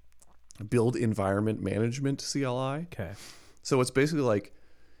environment management CLI. Okay. So it's basically like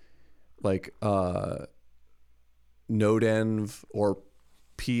nodeenv or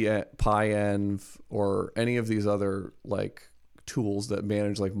pyenv or any of these other like tools that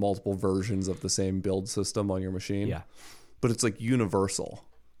manage like multiple versions of the same build system on your machine. Yeah. But it's like universal.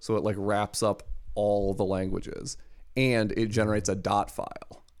 So it like wraps up all the languages, and it generates a dot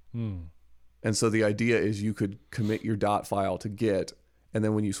file. And so the idea is you could commit your dot file to Git, and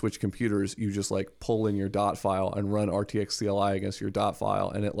then when you switch computers, you just like pull in your dot file and run RTX CLI against your dot file,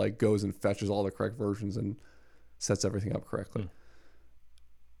 and it like goes and fetches all the correct versions and sets everything up correctly.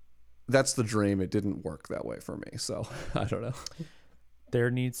 That's the dream. It didn't work that way for me, so I don't know.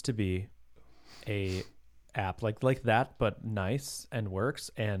 There needs to be a app like that, but nice and works,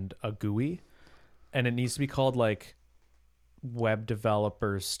 and a GUI, and it needs to be called like web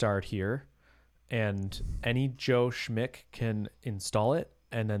developers start here, and any Joe Schmick can install it,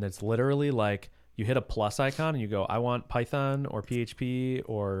 and then it's literally like you hit a plus icon and you go, I want Python or PHP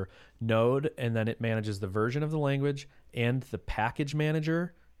or Node, and then it manages the version of the language and the package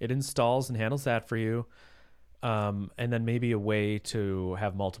manager. It installs and handles that for you, and then maybe a way to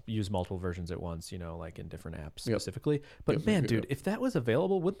have use multiple versions at once, like in different apps specifically. But man, dude, if that was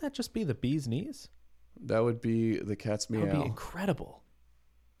available, wouldn't that just be the bee's knees? That would be the cat's meow. That would be incredible.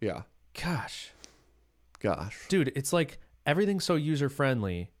 Yeah. Gosh. Dude, it's like everything's so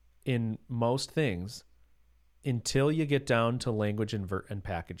user-friendly in most things until you get down to language and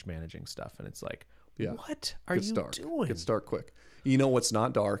package managing stuff. And it's like, what are you doing? It gets dark quick. You know what's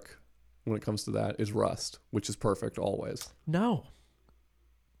not dark when it comes to that is Rust, which is perfect always. No.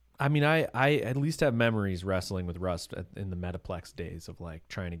 I mean, I at least have memories wrestling with Rust in the Metaplex days of like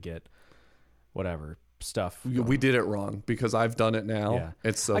trying to get whatever stuff. We did it wrong because I've done it now. Yeah.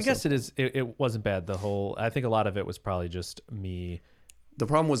 It's so I guess it wasn't bad. I think a lot of it was probably just me. The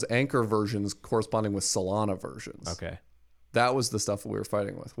problem was Anchor versions corresponding with Solana versions. Okay. That was the stuff we were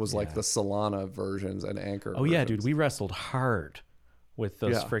fighting with, was like the Solana versions and Anchor versions. Yeah, dude. We wrestled hard with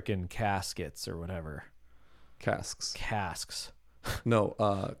those freaking caskets or whatever. Casks.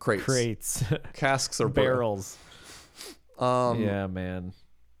 No, crates. Crates. Casks are barrels. Yeah, man.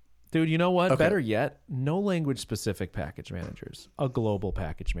 Dude, you know what? Okay. Better yet, no language specific package managers. A global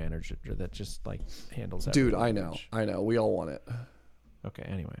package manager that just like handles that. Dude, I know. We all want it. Okay,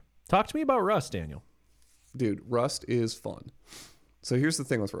 anyway. Talk to me about Rust, Daniel. Dude, Rust is fun. So here's the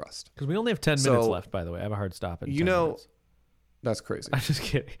thing with Rust. Because we only have 10 minutes left, by the way. I have a hard stop at 10 minutes. That's crazy. I'm just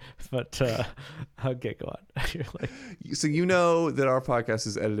kidding. But okay, go on. So you know that our podcast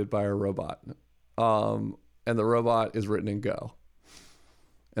is edited by a robot. And the robot is written in Go.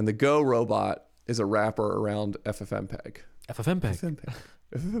 And the Go robot is a wrapper around FFmpeg.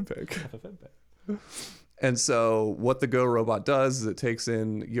 And so what the Go robot does is it takes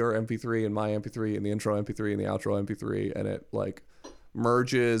in your MP3 and my MP3 and the intro MP3 and the outro MP3, and it like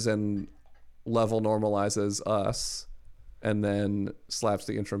merges and level normalizes us and then slaps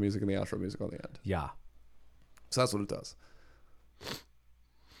the intro music and the outro music on the end. Yeah. So that's what it does.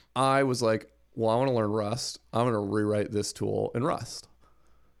 I was like, well, I want to learn Rust. I'm going to rewrite this tool in Rust.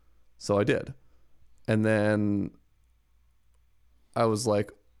 So I did. And then I was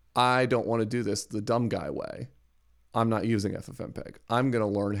like, I don't want to do this the dumb guy way. I'm not using FFmpeg. I'm going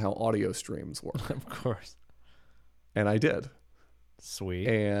to learn how audio streams work. Of course. And I did. Sweet.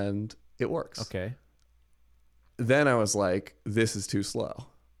 And it works. Okay. Then I was like, this is too slow.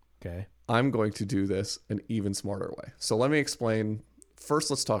 Okay. I'm going to do this an even smarter way. So let me explain. First,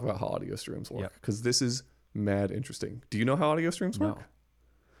 let's talk about how audio streams work, because this is mad interesting. Do you know how audio streams work? No.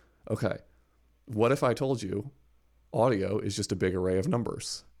 Okay. What if I told you audio is just a big array of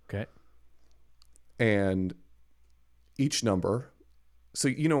numbers? Okay. And each number, so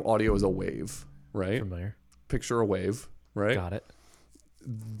you know audio is a wave, right? Familiar. Picture a wave, right? Got it.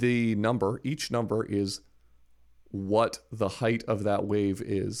 Each number is what the height of that wave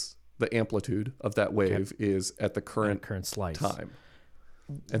is, the amplitude of that wave is at the current slice time.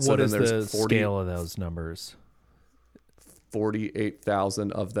 And what is the scale of those numbers?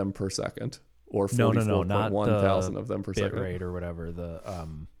 48,000 of them per second, or not 44,100 of them per bit second. rate or whatever,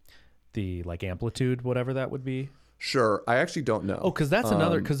 the like amplitude, whatever that would be. Sure, I actually don't know. Oh, because that's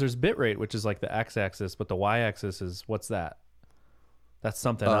another, because there's bit rate, which is like the x-axis, but the y-axis is, what's that? That's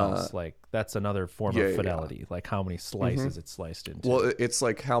something else. Like that's another form of fidelity, like how many slices it's sliced into. Well, it's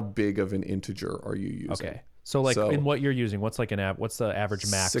like how big of an integer are you using? Okay, so like in what you're using, what's like what's the average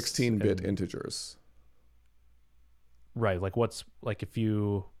max? 16-bit integers. Right, like what's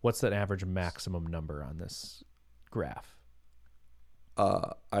that average maximum number on this graph?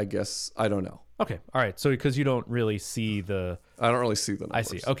 I guess I don't know. Okay, all right. So because you don't really see the... I don't really see the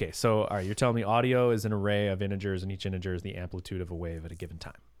numbers. I see. Okay, so all right, you're telling me audio is an array of integers, and each integer is the amplitude of a wave at a given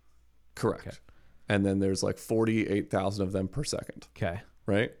time. Correct. Okay. And then there's like 48,000 of them per second. Okay.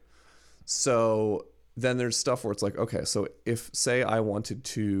 Right? So then there's stuff where it's like, okay, so if, say, I wanted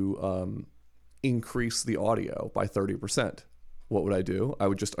to increase the audio by 30%, what would I do? I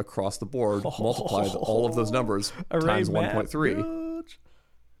would just across the board multiply all of those numbers times 1.3.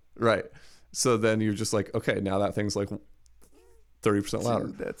 Right. So then you're just like, okay, now that thing's like 30% louder.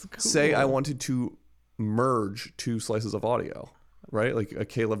 Dude, that's cool. Say I wanted to merge two slices of audio, right? Like a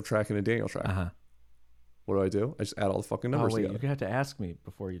Caleb track and a Daniel track. Uh-huh. What do? I just add all the fucking numbers together. You're going to have to ask me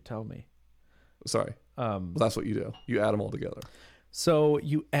before you tell me. Sorry. Well, that's what you do. You add them all together. So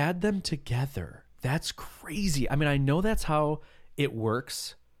you add them together. That's crazy. I mean, I know that's how it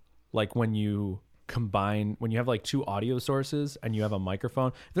works. Like when you have like two audio sources and you have a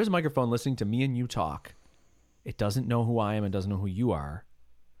microphone. If there's a microphone listening to me and you talk, it doesn't know who I am and doesn't know who you are.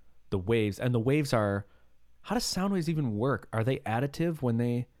 The waves are, how does sound waves even work? Are they additive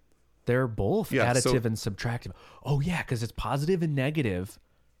when they're both additive and subtractive? Oh yeah, because it's positive and negative.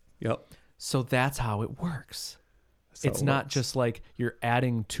 Yep. So that's how it works. It's not just like you're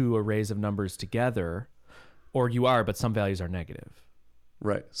adding two arrays of numbers together, or you are, but some values are negative.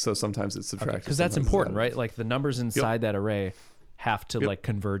 Right. So sometimes it's subtractive. Because that's important, right? Like the numbers inside that array have to like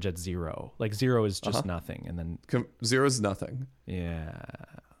converge at zero. Like zero is just nothing. And then zero is nothing. Yeah.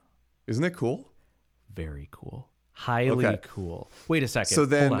 Isn't it cool? Very cool. Highly cool. Wait a second. So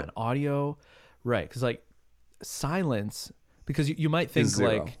then, hold on. Audio. Right. Because like silence, because you might think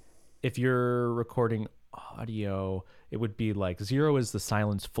like if you're recording audio, it would be like zero is the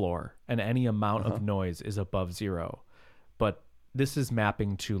silence floor and any amount of noise is above zero. But this is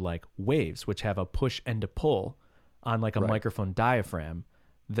mapping to like waves, which have a push and a pull on like a microphone diaphragm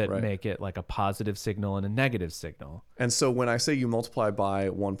that make it like a positive signal and a negative signal. And so when I say you multiply by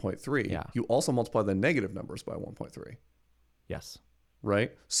 1.3, you also multiply the negative numbers by 1.3. Yes.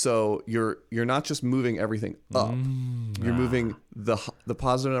 Right? So you're not just moving everything up. You're moving the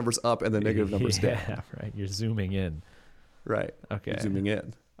positive numbers up and the negative numbers down. Yeah, right. You're zooming in. Right. Okay. You're zooming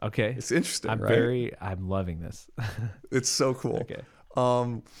in. Okay. It's interesting, I'm loving this. It's so cool. Okay.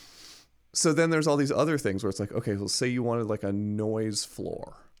 So then there's all these other things where it's like, okay, well, say you wanted like a noise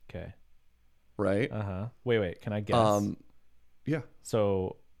floor. Okay. Right? Uh-huh. Wait, can I guess? Yeah.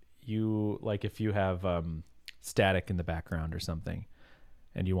 So you, like if you have static in the background or something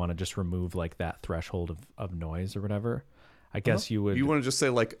and you want to just remove like that threshold of noise or whatever, I guess you would... You want to just say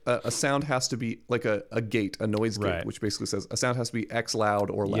like a sound has to be like a gate, a noise gate, which basically says a sound has to be X loud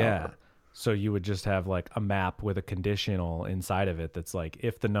or louder. Yeah. So you would just have like a map with a conditional inside of it that's like,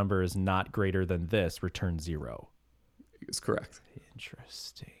 if the number is not greater than this, return 0. It's correct.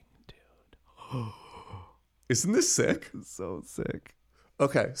 Interesting, dude. Isn't this sick? It's so sick.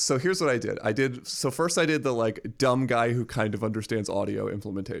 Okay, so here's what I did. First I did the like dumb guy who kind of understands audio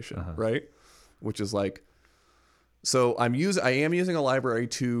implementation, right? Which is like, So I am using a library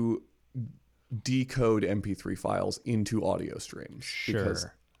to decode MP3 files into audio streams because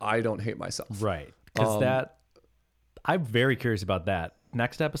I don't hate myself. Right. Because I'm very curious about that.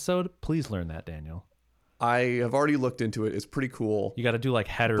 Next episode, please learn that, Daniel. I have already looked into it. It's pretty cool. You got to do like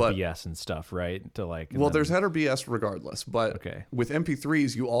header BS and stuff, right? To like. There's header BS regardless, but with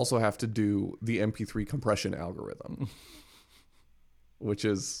MP3s, you also have to do the MP3 compression algorithm, which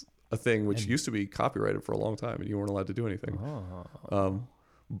is a thing which used to be copyrighted for a long time, and you weren't allowed to do anything.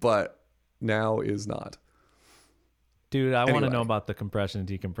 But now is not. Dude, I want to know about the compression and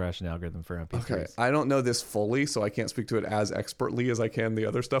decompression algorithm for MP3s. Okay, I don't know this fully, so I can't speak to it as expertly as I can the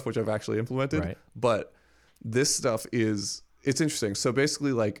other stuff, which I've actually implemented. Right. But this stuff it's interesting. So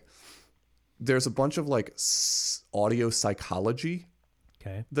basically, like, there's a bunch of like audio psychology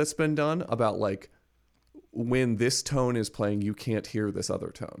that's been done about like when this tone is playing, you can't hear this other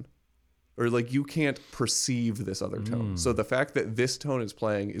tone. Or like you can't perceive this other tone. So the fact that this tone is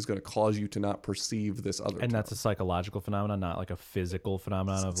playing is going to cause you to not perceive this other tone. And that's a psychological phenomenon, not like a physical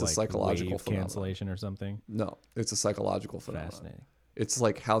phenomenon of like psychological wave cancellation or something? No, it's a psychological phenomenon. Fascinating. It's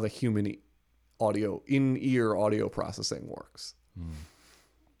like how the human in-ear audio processing works.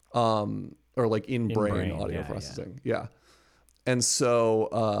 Or like in-brain audio processing. Yeah. And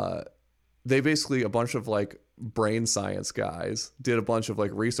so they basically, a bunch of like brain science guys did a bunch of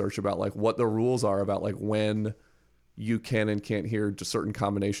like research about like what the rules are about like when you can and can't hear just certain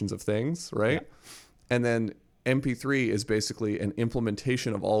combinations of things, right? And then MP3 is basically an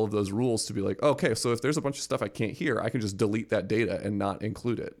implementation of all of those rules to be like, okay, so if there's a bunch of stuff I can't hear, I can just delete that data and not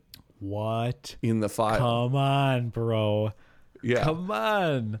include it. What? In the file. Come on, bro. Yeah. Come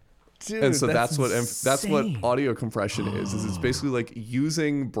on. Dude, and so that's what audio compression is it's basically like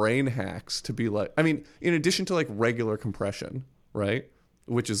using brain hacks to be like, I mean, in addition to like regular compression, right?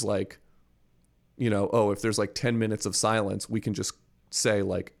 Which is like, if there's like 10 minutes of silence, we can just say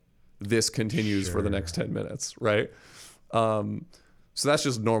like this continues for the next 10 minutes, right? So that's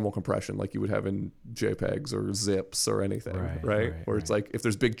just normal compression like you would have in JPEGs or zips or anything, right? Where it's like if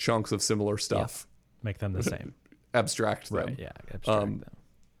there's big chunks of similar stuff, make them the same. Abstract them. Right, yeah, abstract them.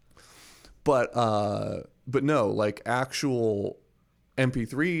 But no, like actual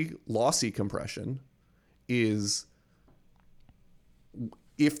MP3 lossy compression is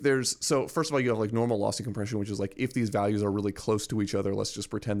so first of all, you have like normal lossy compression, which is like if these values are really close to each other, let's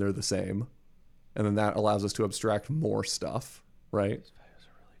just pretend they're the same. And then that allows us to abstract more stuff, right? These values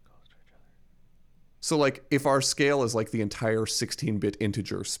are really close to each other. So like if our scale is like the entire 16-bit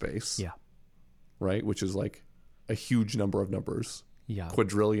integer space, right? Which is like a huge number of numbers.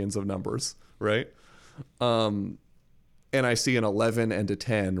 Quadrillions of numbers, right? And I see an 11 and a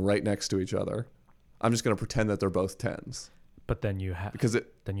 10 right next to each other. I'm just going to pretend that they're both 10s. But then you have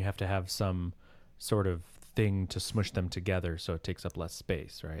then you have to have some sort of thing to smush them together so it takes up less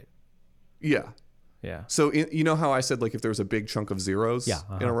space, right? Yeah. Yeah. So you know how I said like if there's a big chunk of zeros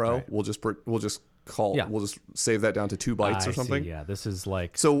in a row, we'll just save that down to 2 bytes or something. See, yeah, this is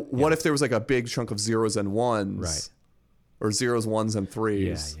like what if there was like a big chunk of zeros and ones? Right. Or zeros, ones, and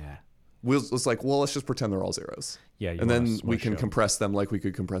threes. Yeah. It's like, well, let's just pretend they're all zeros. Yeah. And then we can compress them like we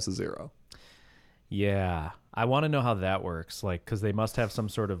could compress a zero. Yeah. I want to know how that works. Like, because they must have some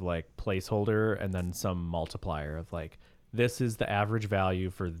sort of like placeholder and then some multiplier of like, this is the average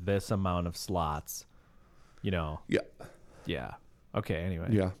value for this amount of slots, Yeah. Yeah. Okay. Anyway.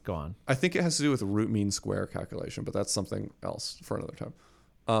 Yeah. Go on. I think it has to do with root mean square calculation, but that's something else for another time.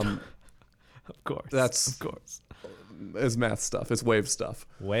 Of course. It's math stuff. It's wave stuff.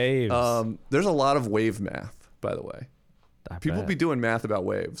 Waves. There's a lot of wave math, by the way. People be doing math about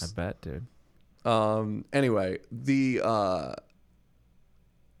waves. I bet, dude. Anyway,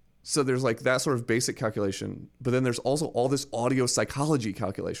 so there's like that sort of basic calculation, but then there's also all this audio psychology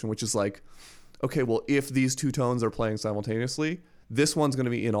calculation, which is like, okay, well, if these two tones are playing simultaneously, this one's going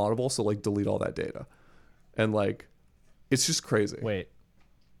to be inaudible, so like delete all that data. And like, it's just crazy. Wait,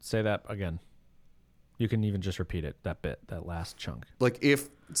 say that again. You can even just repeat it, that last chunk. Like if,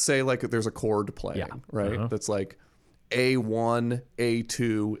 say, like there's a chord playing, right? That's like A1,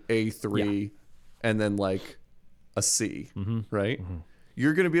 A2, A3, and then like a C, right? Mm-hmm.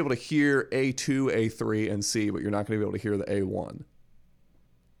 You're going to be able to hear A2, A3, and C, but you're not going to be able to hear the A1.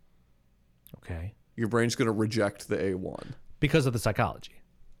 Okay. Your brain's going to reject the A1. Because of the psychology.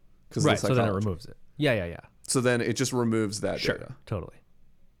 Right, so then it removes it. Yeah. So then it just removes that data. Totally.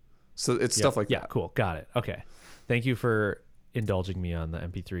 So it's stuff like that. Yeah, cool. Got it. Okay. Thank you for indulging me on the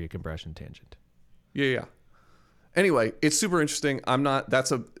MP3 compression tangent. Yeah. Anyway, it's super interesting. I'm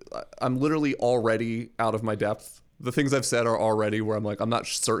literally already out of my depth. The things I've said are already where I'm like, I'm not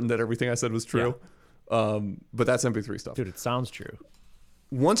certain that everything I said was true. But that's MP3 stuff. Dude, it sounds true.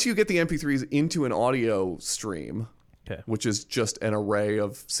 Once you get the MP3s into an audio stream, Okay. which is just an array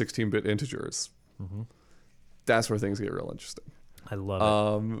of 16-bit integers, that's where things get real interesting. I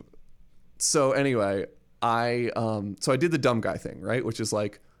love it. So anyway, I did the dumb guy thing, right? Which is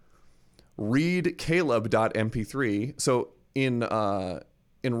like read caleb.mp3. So in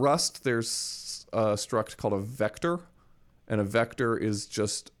Rust, there's a struct called a vector, and a vector is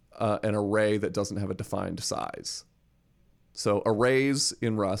just an array that doesn't have a defined size. So arrays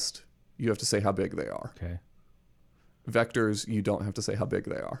in Rust, you have to say how big they are. Okay. Vectors, you don't have to say how big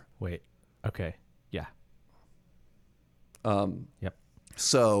they are. Wait. Okay. Yeah. Yep.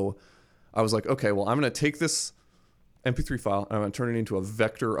 So I was like, okay, well, I'm going to take this MP3 file and I'm going to turn it into a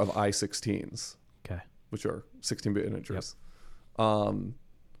vector of I16s, Okay. which are 16-bit integers.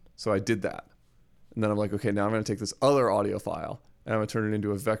 So I did that. And then I'm like, okay, now I'm going to take this other audio file and I'm going to turn it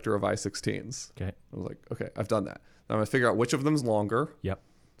into a vector of I16s. Okay. I was like, okay, I've done that. Now I'm going to figure out which of them's longer. Yep.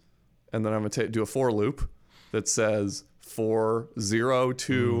 And then I'm going to do a for loop that says for 0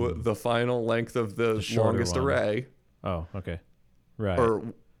 to the final length of the longest one. array. Oh, okay. Right.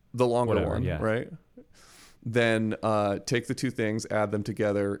 Or the longer Whatever, one, yeah. right? Then take the two things, add them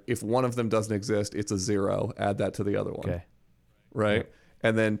together. If one of them doesn't exist, it's a 0. Add that to the other one. Okay. Right? Yep.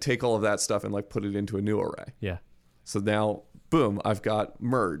 And then take all of that stuff and like put it into a new array. Yeah. So now, boom, I've got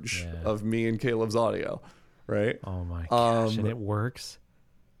merge Yeah. of me and Caleb's audio, right? Oh my gosh. And it works.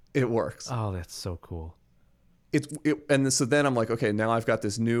 It works. Oh, that's so cool. So then I'm like, okay, now I've got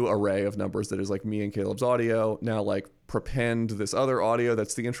this new array of numbers that is like me and Caleb's audio. Now like prepend this other audio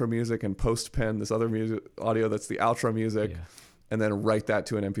that's the intro music and postpend this other music audio that's the outro music, Yeah. and then write that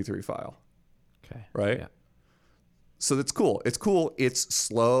to an MP3 file. Okay. Right? Yeah. So that's cool. It's cool. It's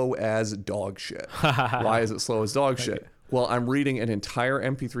slow as dog shit. Why is it slow as dog shit? Well, I'm reading an entire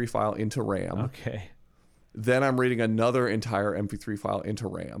MP3 file into RAM. Okay. Then I'm reading another entire MP3 file into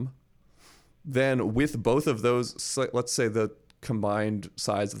RAM. Then with both of those, let's say the combined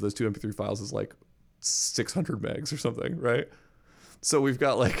size of those two MP3 files is like 600 megs or something, right? So we've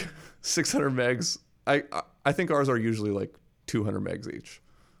got like 600 megs. I think ours are usually like 200 megs each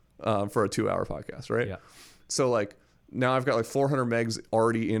for a 2-hour podcast, right? Yeah. So like now I've got like 400 megs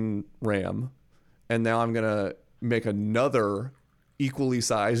already in RAM, and now I'm gonna make another equally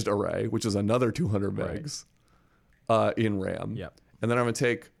sized array, which is another 200 megs in RAM. Yep. And then I'm gonna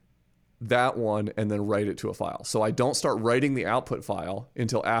take that one and then write it to a file. So I don't start writing the output file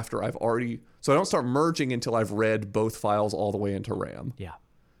until after I've already, so I don't start merging until I've read both files all the way into RAM. Yeah.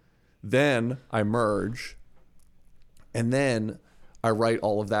 Then I merge, and then I write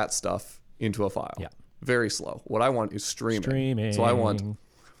all of that stuff into a file. Yeah. Very slow. What I want is streaming. Streaming. So I want,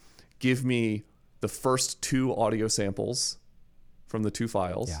 give me the first 2 audio samples from the 2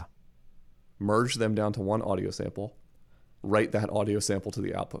 files. Yeah. Merge them down to one audio sample, write that audio sample to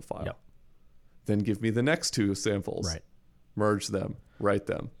the output file. Yep. Then give me the next 2 samples. Right. Merge them, write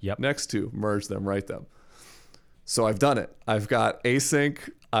them. Yep. Next 2, merge them, write them. So I've done it. I've got async.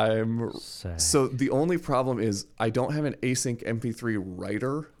 So the only problem is I don't have an async MP3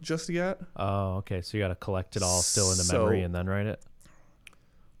 writer just yet. Oh, okay. So you got to collect it all still into memory and then write it?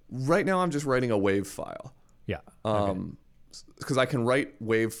 Right now I'm just writing a WAV file. Yeah. Because I can write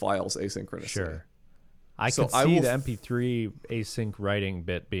WAV files asynchronously. Sure. I can see the MP3 async writing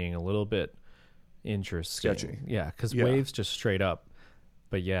bit being a little bit interesting. Sketchy. Yeah, because Wave's just straight up.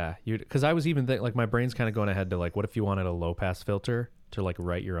 But yeah, because I was even thinking, like, my brain's kind of going ahead to, like, what if you wanted a low pass filter to, like,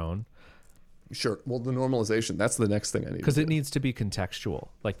 write your own? Sure. Well, the normalization, that's the next thing I need. Because it needs to be contextual.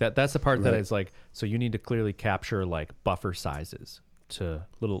 Like, that's the part that is, like, so you need to clearly capture, like, buffer sizes to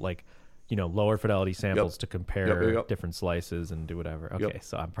little, like, you know, lower fidelity samples to compare different slices and do whatever. Okay,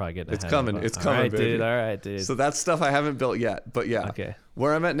 so I'm probably getting ahead. It's coming. It's coming, all right, baby. Dude. All right, dude. So that's stuff I haven't built yet. But yeah. Okay.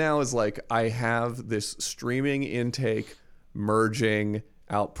 Where I'm at now is, like, I have this streaming intake, merging,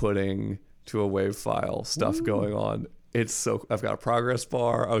 outputting to a WAV file stuff going on. It's so, I've got a progress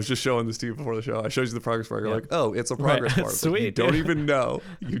bar. I was just showing this to you before the show. I showed you the progress bar. You're like, oh, it's a progress bar. Sweet. You don't even know.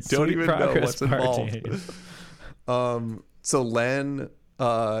 You don't even know what's involved. So Len,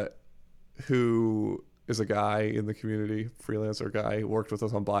 who is a guy in the community, freelancer guy, worked with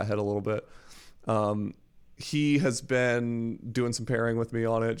us on Blathead a little bit. He has been doing some pairing with me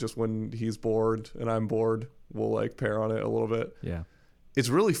on it. Just when he's bored and I'm bored, we'll like pair on it a little bit. Yeah. It's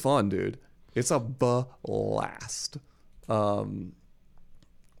really fun, dude. It's a blast. I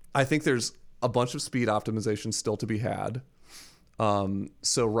think there's a bunch of speed optimization still to be had.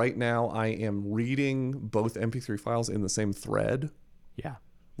 So right now I am reading both MP3 files in the same thread. Yeah.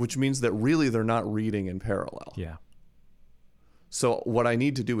 Which means that really they're not reading in parallel. Yeah. So what I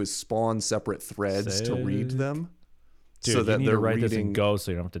need to do is spawn separate threads to read them. Dude, so that you need they're to write reading... this in Go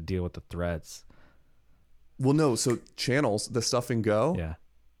so you don't have to deal with the threads. Well, no. So channels, the stuff in Go, Yeah.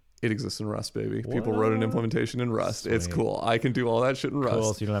 it exists in Rust, baby. People wrote an implementation in Rust. Sweet. It's cool. I can do all that shit in Rust.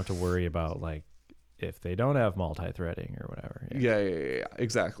 Cool, so you don't have to worry about like if they don't have multi-threading or whatever. Yeah.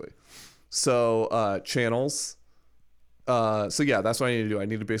 Exactly. So channels. So yeah, that's what I need to do. I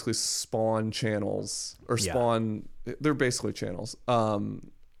need to basically spawn channels or spawn. Yeah. They're basically channels.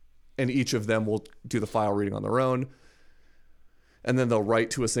 And each of them will do the file reading on their own. And then they'll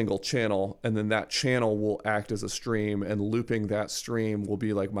write to a single channel, and then that channel will act as a stream, and looping that stream will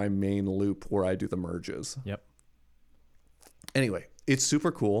be like my main loop where I do the merges. Yep. Anyway, it's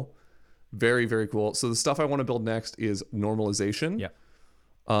super cool. Very, very cool. So the stuff I want to build next is normalization. Yep.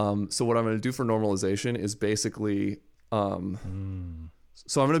 So what I'm going to do for normalization is basically, so I'm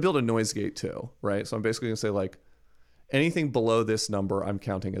going to build a noise gate too, right? So I'm basically going to say like anything below this number, I'm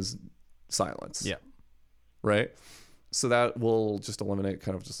counting as silence. Yeah. Right. So that will just eliminate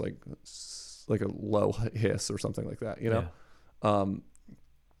kind of just like a low hiss or something like that, you know? Yeah.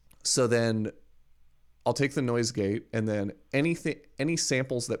 So then I'll take the noise gate, and then any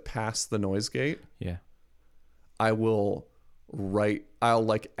samples that pass the noise gate, yeah, I'll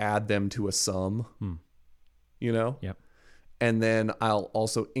like add them to a sum, you know? Yep. And then I'll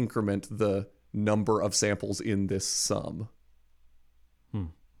also increment the number of samples in this sum.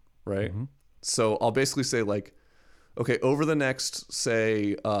 Right. Mm-hmm. So I'll basically say like, okay, over the next,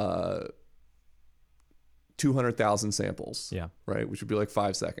 say, 200,000 samples. Yeah. Right. Which would be like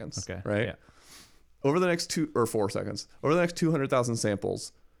 5 seconds. Okay. Right. Yeah. Over the next 4 seconds, over the next 200,000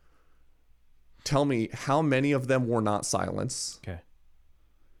 samples, tell me how many of them were not silence. Okay.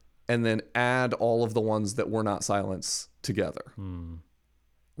 And then add all of the ones that were not silence together.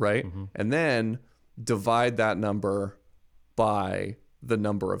 Right. Mm-hmm. And then divide that number by the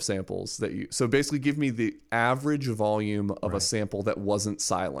number of samples that you... So basically give me the average volume of a sample that wasn't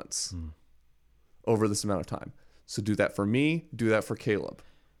silence over this amount of time. So do that for me, do that for Caleb.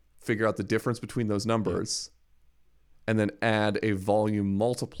 Figure out the difference between those numbers, and then add a volume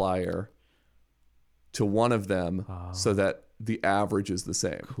multiplier to one of them so that the average is the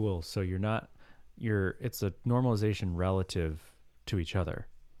same. Cool. So it's a normalization relative to each other.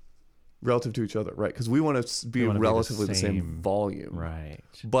 Relative to each other, right? Because we want to be relatively the same volume. Right.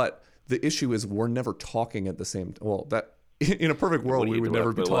 But the issue is we're never talking at the same... Well, that in a perfect world, we would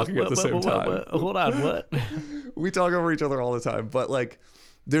never be talking at the same time. Hold on, what? We talk over each other all the time. But like,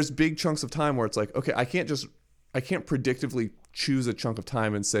 there's big chunks of time where it's like, okay, I can't predictively choose a chunk of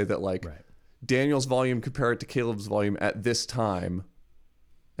time and say that like Daniel's volume, compare it to Caleb's volume at this time.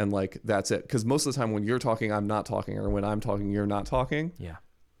 And like, that's it. Because most of the time when you're talking, I'm not talking. Or when I'm talking, you're not talking. Yeah.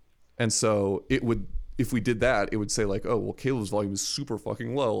 And so it would, if we did that, it would say like, oh, well, Caleb's volume is super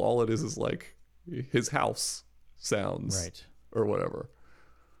fucking low. All it is like his house sounds or whatever.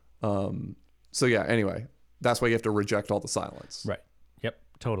 So yeah, anyway, that's why you have to reject all the silence. Right. Yep.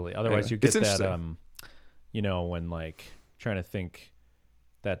 Totally. Otherwise you get that, when like trying to think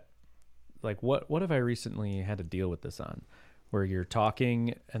that like, what have I recently had to deal with this on, where you're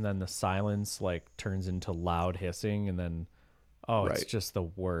talking and then the silence like turns into loud hissing, and then it's just the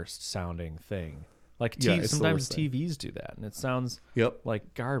worst sounding thing. Like sometimes TVs do that, and it sounds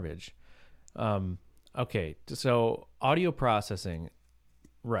like garbage. Okay, so audio processing,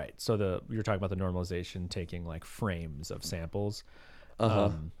 right? So you're talking about the normalization taking like frames of samples.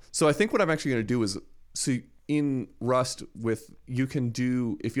 So I think what I'm actually going to do is, so in Rust you can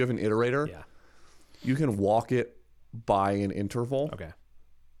do, if you have an iterator, you can walk it by an interval. Okay.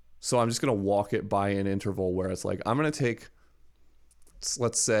 So I'm just going to walk it by an interval where it's like, I'm going to take,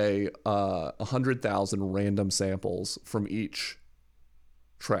 let's say 100,000 random samples from each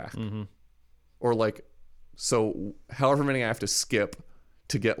track, or like, so however many I have to skip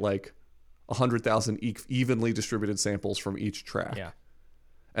to get like 100,000 evenly distributed samples from each track. Yeah.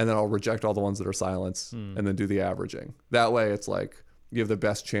 And then I'll reject all the ones that are silence and then do the averaging. That way it's like you have the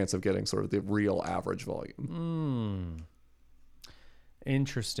best chance of getting sort of the real average volume.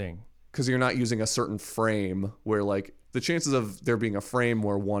 Interesting. Because you're not using a certain frame where like the chances of there being a frame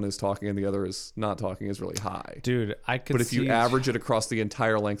where one is talking and the other is not talking is really high. Dude, But if you average it across the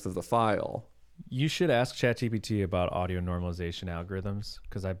entire length of the file... You should ask ChatGPT about audio normalization algorithms,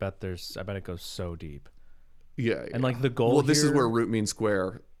 because I bet it goes so deep. Yeah. And like the goal Well, this is where root mean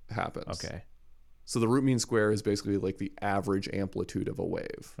square happens. Okay. So the root mean square is basically like the average amplitude of a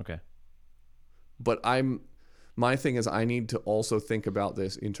wave. Okay. But my thing is I need to also think about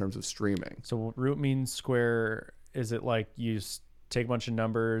this in terms of streaming. So root mean square, is it like you take a bunch of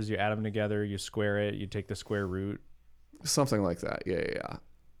numbers, you add them together, you square it, you take the square root? Something like that. Yeah.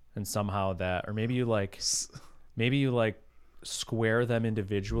 And somehow that, or maybe you like square them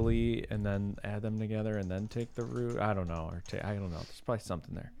individually and then add them together and then take the root. I don't know. I don't know. There's probably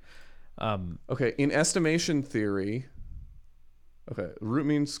something there. Okay. In estimation theory, root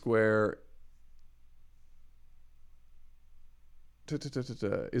mean square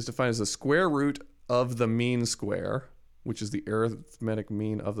is defined as the square root of the mean square, which is the arithmetic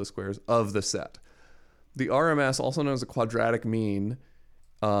mean of the squares of the set. The RMS, also known as the quadratic mean,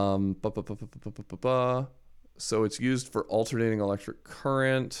 so it's used for alternating electric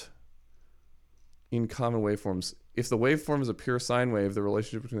current in common waveforms. If the waveform is a pure sine wave, the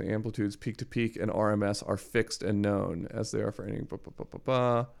relationship between the amplitudes peak to peak and RMS are fixed and known, as they are for any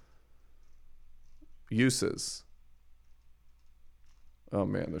uses. Oh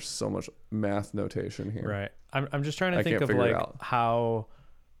man, there's so much math notation here. Right. I'm just trying to think of like how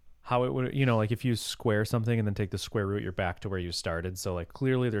it would, like if you square something and then take the square root, you're back to where you started. So like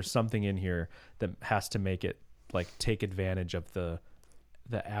clearly there's something in here that has to make it like take advantage of the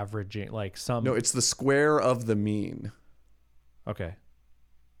averaging, like some. No, it's the square of the mean. Okay.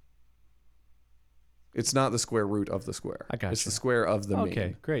 It's not the square root of the square. I got It's you. the square of the mean.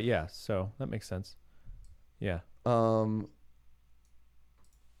 Okay, great. Yeah. So that makes sense. Yeah.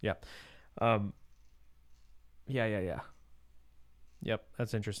 Yeah. Yeah. Yep,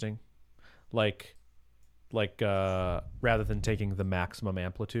 that's interesting. Like rather than taking the maximum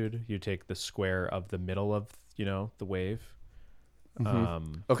amplitude, you take the square of the middle of, the wave.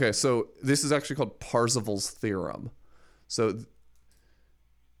 Mm-hmm. Okay, so this is actually called Parzival's theorem. So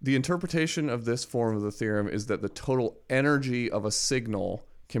the interpretation of this form of the theorem is that the total energy of a signal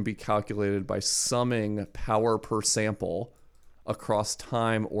can be calculated by summing power per sample across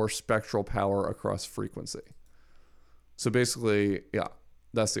time or spectral power across frequency. So basically, yeah,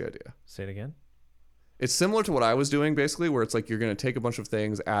 that's the idea. Say it again. It's similar to what I was doing basically, where it's like you're going to take a bunch of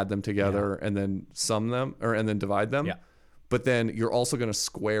things, add them together, and then sum them and then divide them. Yeah. But then you're also going to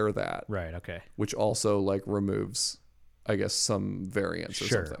square that. Right. Okay. Which also like removes, I guess, some variance or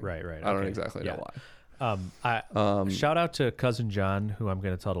something. Right. I don't exactly know why. Shout out to Cousin John, who I'm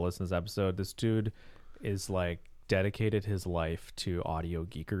going to tell to listen to this episode. This dude is like dedicated his life to audio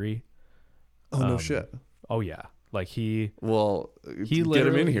geekery. Oh, no shit. Oh, yeah. Like he get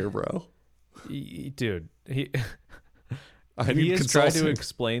him in here, bro. Dude, he he has tried to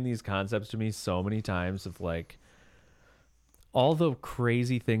explain these concepts to me so many times of like all the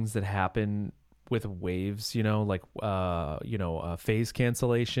crazy things that happen with waves, phase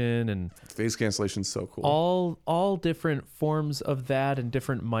cancellation and phase cancellation is so cool. All different forms of that and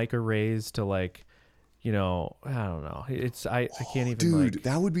different mic arrays to like, I don't know. It's I can't even. Dude,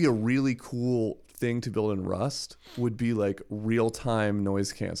 that would be a really cool thing to build in Rust. Would be like real-time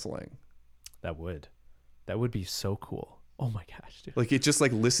noise canceling. That would be so cool. Oh my gosh, dude. Like it just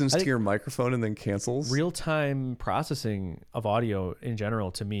like listens to your microphone and then cancels. Real-time processing of audio in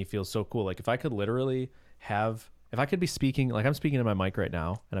general to me feels so cool. Like if I could be speaking, like I'm speaking to my mic right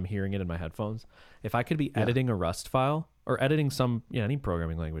now and I'm hearing it in my headphones. If I could be editing a Rust file or editing some, any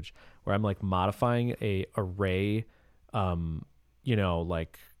programming language where I'm like modifying a array,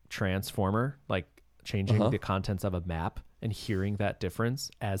 like transformer, like changing the contents of a map and hearing that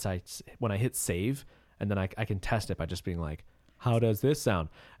difference when I hit save. And then I can test it by just being like, how does this sound?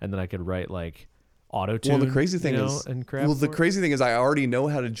 And then I could write like auto tune. Well, the crazy thing is I already know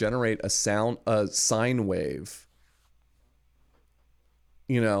how to generate a sine wave.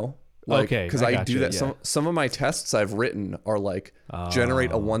 Because I do that. Yeah. Some of my tests I've written are like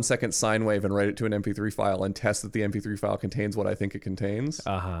generate a 1 second sine wave and write it to an MP3 file and test that the MP3 file contains what I think it contains.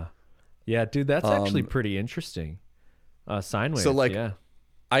 Yeah, dude, that's actually pretty interesting. Sine wave. So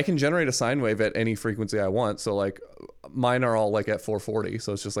I can generate a sine wave at any frequency I want. So like mine are all like at 440.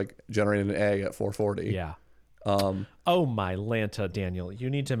 So it's just like generating an A at 440. Yeah. Oh my Lanta, Daniel, you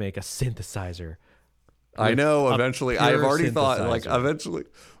need to make a synthesizer. I know. Eventually, I've already thought like eventually.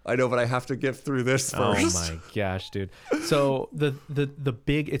 I know, but I have to get through this first. Oh my gosh, dude. So the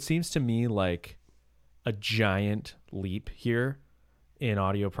big, it seems to me like a giant leap here in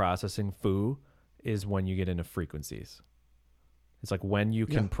audio processing is when you get into frequencies. It's like when you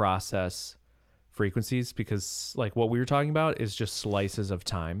can process frequencies, because like what we were talking about is just slices of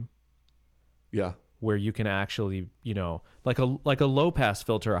time. Yeah. Where you can actually, like a low pass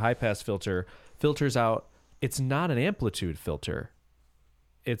filter, a high pass filter filters out. It's not an amplitude filter.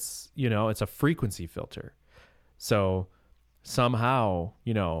 It's, it's a frequency filter. So somehow,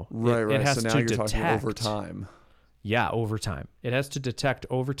 right. It has so now to you're detect talking over time. Yeah, over time. It has to detect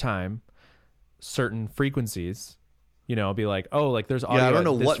over time certain frequencies. Be like, oh, like there's audio. Yeah, I don't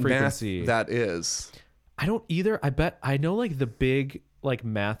know at this what frequency. math that is. I don't either. I bet I know like the big like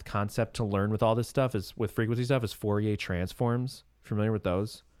math concept to learn with all this stuff is with frequency stuff is Fourier transforms. Familiar with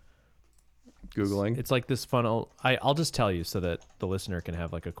those? Googling. It's like this funnel. I'll just tell you so that the listener can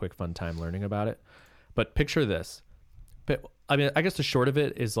have like a quick fun time learning about it. But picture this. But I mean, I guess the short of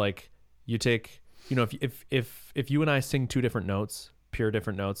it is like you take, you know, if you and I sing two different notes, pure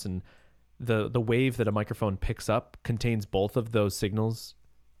different notes, and the wave that a microphone picks up contains both of those signals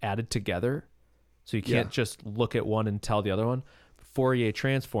added together. So you can't just look at one and tell the other one. Fourier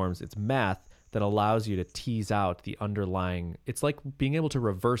transforms, it's math that allows you to tease out the underlying. It's like being able to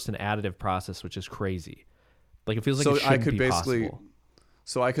reverse an additive process, which is crazy. Like it feels like it shouldn't be possible.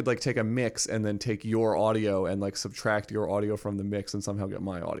 So I could like take a mix and then take your audio and like subtract your audio from the mix and somehow get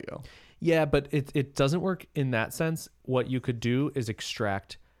my audio. Yeah, but it doesn't work in that sense. What you could do is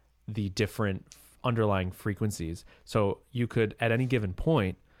extract the different underlying frequencies. So you could, at any given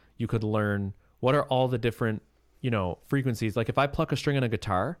point, you could learn what are all the different, you know, frequencies. Like if I pluck a string on a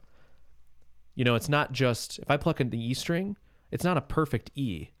guitar, you know, it's not just, if I pluck an E string, it's not a perfect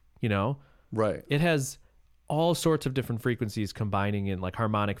E, you know? Right. It has all sorts of different frequencies combining in like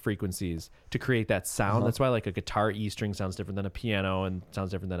harmonic frequencies to create that sound. That's why like a guitar E string sounds different than a piano and sounds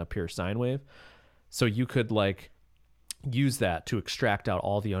different than a pure sine wave. So you could like use that to extract out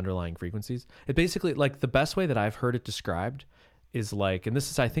all the underlying frequencies. It basically, like the best way that I've heard it described is like, and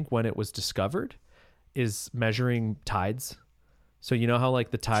this is I think when it was discovered, is measuring tides. So you know how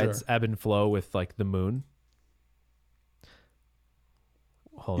like the tides ebb and flow with like the moon?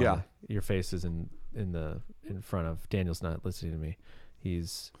 Hold on. Your face is in front of Daniel's not listening to me.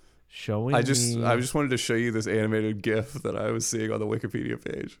 He's showing I just wanted to show you this animated GIF that I was seeing on the Wikipedia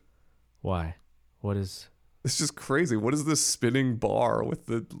page. Why? What is? It's just crazy. What is this spinning bar with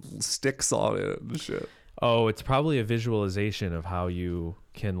the sticks on it and shit? Oh, it's probably a visualization of how you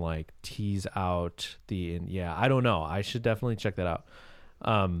can like tease out the. Yeah, I don't know. I should definitely check that out.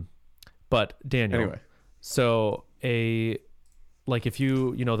 But Daniel, anyway, so like if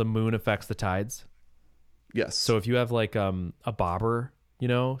you know the moon affects the tides. Yes. So if you have like a bobber, you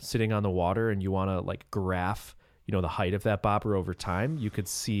know, sitting on the water and you want to like graph, you know, the height of that bobber over time, you could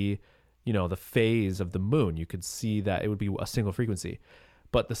see, you know, the phase of the moon. You could see that it would be a single frequency.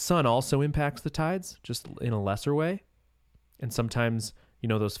 But the sun also impacts the tides, just in a lesser way. And sometimes, you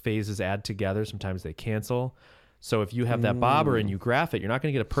know, those phases add together. Sometimes they cancel. So if you have that bobber and you graph it, you're not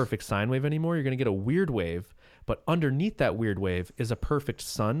going to get a perfect sine wave anymore. You're going to get a weird wave. But underneath that weird wave is a perfect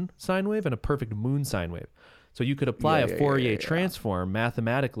sun sine wave and a perfect moon sine wave. So you could apply a Fourier transform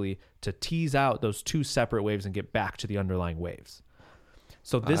mathematically to tease out those two separate waves and get back to the underlying waves.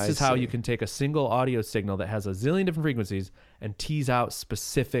 So this is how you can take a single audio signal that has a zillion different frequencies and tease out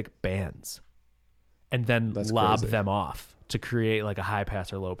specific bands and then lob them off to create like a high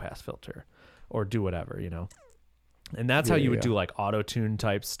pass or low pass filter or do whatever, you know? And that's how you would do like auto-tune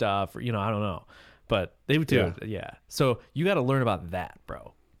type stuff or, you know, I don't know, but they would do it. Yeah. So you got to learn about that,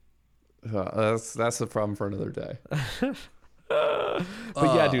 bro. That's the problem for another day. But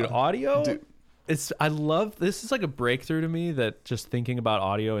yeah, dude, audio. Dude. I love this. Is like a breakthrough to me, that just thinking about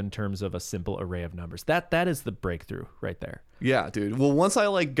audio in terms of a simple array of numbers, that is the breakthrough right there. Yeah, dude. Well, once I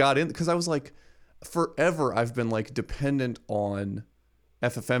like got in, because I was like, forever I've been like dependent on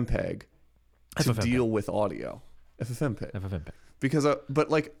FFmpeg to deal with audio. FFmpeg. Because but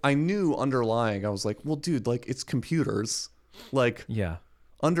like I knew underlying, I was like, well, dude, like it's computers, like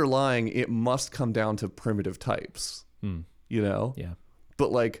underlying it must come down to primitive types, you know? Yeah.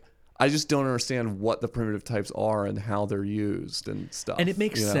 But like I just don't understand what the primitive types are and how they're used and stuff. And it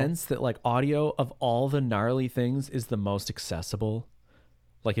makes sense that like audio of all the gnarly things is the most accessible.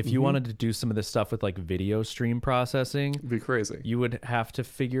 Like if you wanted to do some of this stuff with like video stream processing, it'd be crazy. You would have to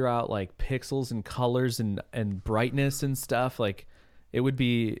figure out like pixels and colors and brightness and stuff. Like it would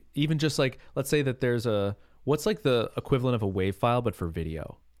be even just like, let's say that there's what's like the equivalent of a WAV file, but for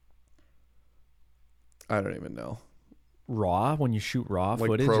video? I don't even know. RAW, when you shoot raw like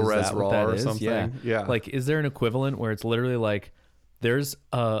footage, ProRes is that RAW what that or is? something. Yeah. Like, is there an equivalent where it's literally like there's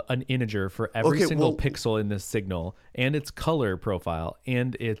an integer for every single pixel in this signal and its color profile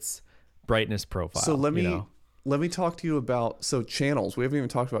and its brightness profile? So let me talk to you about channels. We haven't even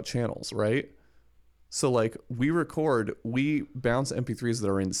talked about channels, right? So like we bounce MP3s that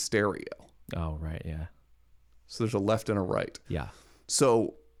are in stereo. Oh, right, yeah. So there's a left and a right. Yeah.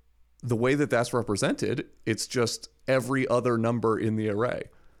 So the way that that's represented, it's just every other number in the array.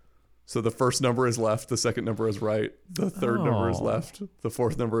 So the first number is left, the second number is right, the third number is left, the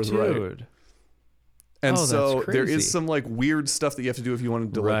fourth number is right. And so there is some like weird stuff that you have to do if you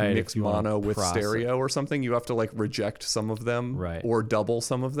wanted to like mix mono with stereo or something. You have to like reject some of them or double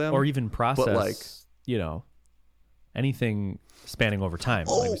some of them. Or even process anything spanning over time,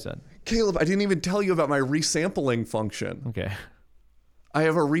 like we said. Caleb, I didn't even tell you about my resampling function. Okay. I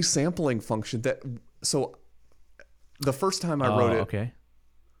have a resampling function so the first time I wrote it. Okay.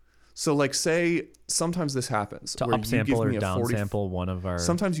 So like say sometimes this happens. To upsample or downsample one of our.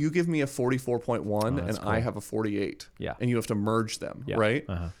 Sometimes you give me a 44.1 and cool. I have a 48. Yeah. And you have to merge them, right?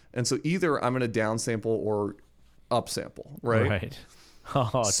 Uh-huh. And so either I'm going to downsample or upsample, right? Right.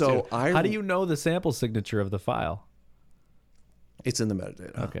 Oh, so how do you know the sample signature of the file? It's in the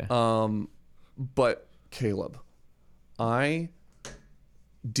metadata. Okay. But Caleb, I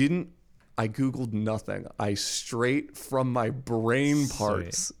Googled nothing. I straight from my brain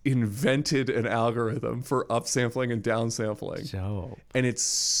parts invented an algorithm for upsampling and downsampling. Dope. And it's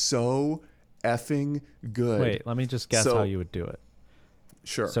so effing good. Wait, let me just guess how you would do it.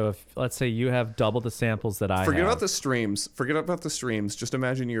 Sure. So if let's say you have double the samples that I have. Forget about the streams. Just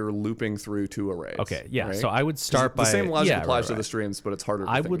imagine you're looping through two arrays. Okay, yeah. Right? So I would start by the same logic applies to the streams, but it's harder to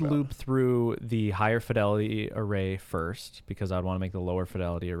I think would about. loop through the higher fidelity array first because I'd want to make the lower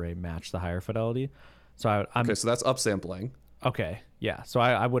fidelity array match the higher fidelity. So okay, so that's upsampling. Okay, yeah. So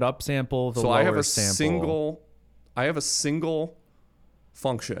I would upsample the lower I have sample. I have a single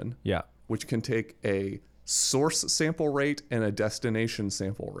function. Yeah. Which can take a source sample rate and a destination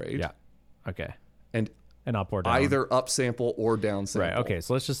sample rate. Yeah. Okay. And up or down. Either upsample or downsample. Right. Okay.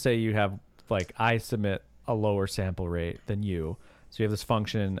 So let's just say you have I submit a lower sample rate than you. So you have this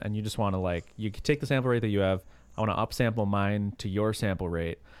function and you just want to you could take the sample rate that you have. I want to upsample mine to your sample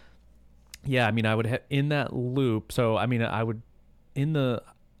rate. Yeah. I mean, I would in that loop. So, I mean, I would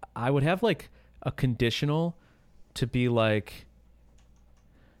have a conditional to be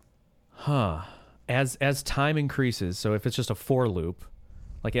as time increases, so if it's just a for loop,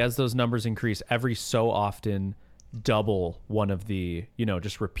 as those numbers increase, every so often double one of the,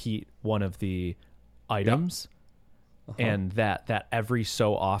 just repeat one of the items. Yep. Uh-huh. And that every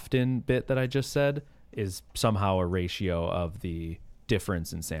so often bit that I just said is somehow a ratio of the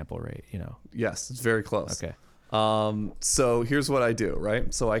difference in sample rate, Yes, it's very close. Okay. So here's what I do,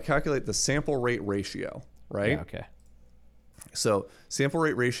 right? So I calculate the sample rate ratio, right? Yeah, okay. So sample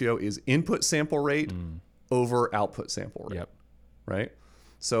rate ratio is input sample rate over output sample rate. Yep. Right?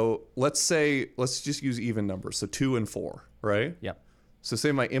 So let's just use even numbers. So 2 and 4, right? Yep. So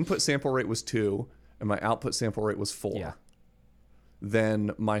say my input sample rate was 2 and my output sample rate was 4. Yeah.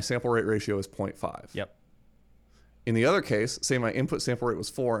 Then my sample rate ratio is 0.5. Yep. In the other case, say my input sample rate was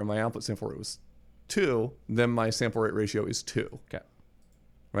 4 and my output sample rate was 2, then my sample rate ratio is 2. Okay.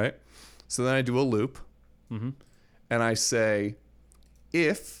 Right? So then I do a loop. Mm-hmm. And I say,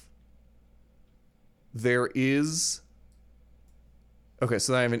 if there is, okay,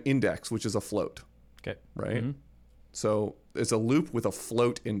 so then I have an index, which is a float. Okay. Right? Mm-hmm. So it's a loop with a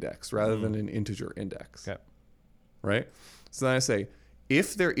float index rather than an integer index. Okay. Right? So then I say,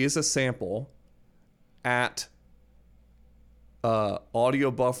 if there is a sample at audio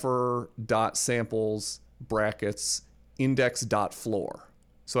buffer dot samples brackets index.floor.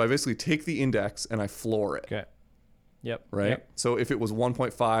 So I basically take the index and I floor it. Okay. Yep. Right? Yep. So if it was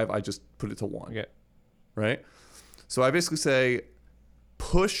 1.5, I just put it to 1. Okay. Right? So I basically say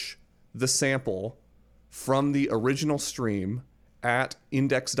push the sample from the original stream at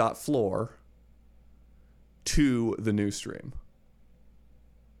index.floor to the new stream.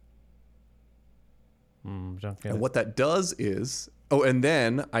 And what that does is, and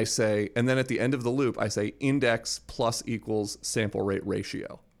then I say, and then at the end of the loop, I say index plus equals sample rate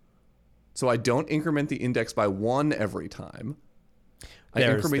ratio. So I don't increment the index by 1 every time. I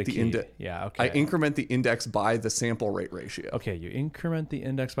increment the index. Yeah, okay. I increment the index by the sample rate ratio. Okay, you increment the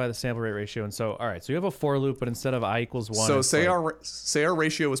index by the sample rate ratio, and so all right. So you have a for loop, but instead of I equals 1, so say our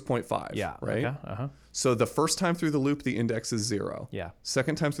ratio is 0.5. Yeah. Right. Okay, uh-huh. So the first time through the loop, the index is 0. Yeah.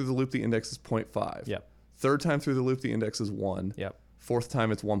 Second time through the loop, the index is 0.5. Yep. Third time through the loop, the index is 1. Yep. Fourth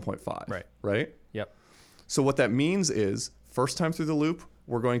time, it's 1.5. Right. Right. Yep. So what that means is, first time through the loop,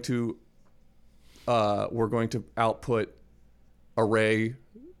 we're going to output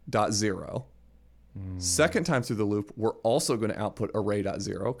array.0. Second time through the loop, we're also going to output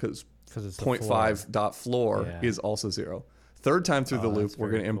array.0 because 0.5.floor is also 0. Third time through the loop,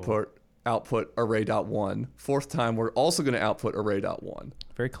 we're going to output array.1. Fourth time, we're also going to output array.1.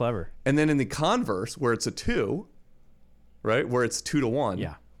 Very clever. And then in the converse, where it's a 2, right, where it's 2 to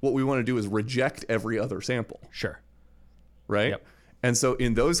 1, what we want to do is reject every other sample. Sure. Right? Yep. And so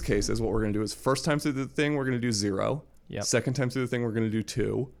in those cases, what we're going to do is first time through the thing, we're going to do 0. Yep. Second time through the thing, we're going to do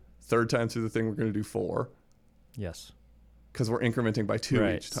 2. Third time through the thing, we're going to do 4. Yes. because we're incrementing by 2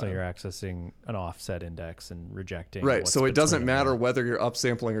 right. each time. So you're accessing an offset index and rejecting. Right. So it doesn't matter them. whether you're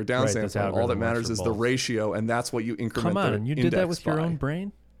upsampling or downsampling. Right, all that matters is the ratio, and that's what you increment. Come on, you did that with your own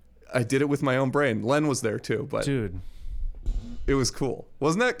brain? I did it with my own brain. Len was there too, but dude, it was cool.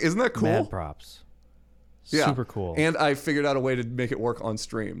 Isn't that cool? Mad props. Yeah. Super cool. And I figured out a way to make it work on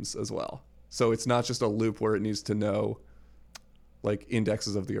streams as well. So it's not just a loop where it needs to know like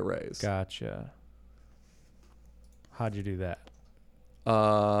indexes of the arrays. Gotcha. How'd you do that?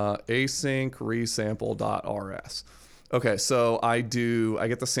 Async resample.rs. Okay, so I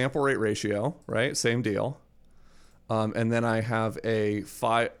get the sample rate ratio, right? Same deal. And then I have a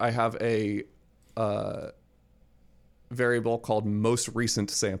variable called most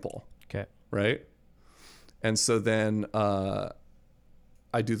recent sample. Okay. Right? And so then I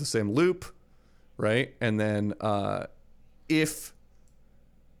do the same loop, right? And then if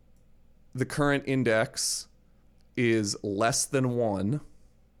the current index is less than 1,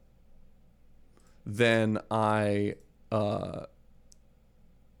 then I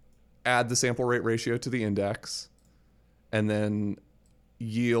add the sample rate ratio to the index and then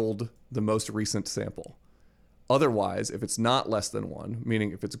yield the most recent sample. Otherwise, if it's not less than 1,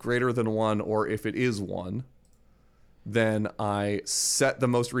 meaning if it's greater than 1 or if it is 1, then I set the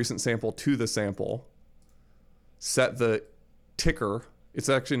most recent sample to the sample, set the ticker. It's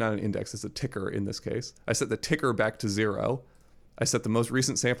actually not an index, it's a ticker in this case. I set the ticker back to 0. I set the most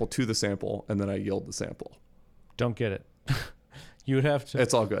recent sample to the sample, and then I yield the sample. Don't get it. You would have to.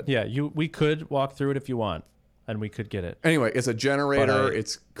 It's all good. Yeah, we could walk through it if you want, and we could get it. Anyway, it's a generator.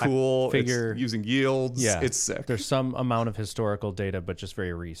 It's cool. It's using yields. Yeah, it's sick. There's some amount of historical data, but just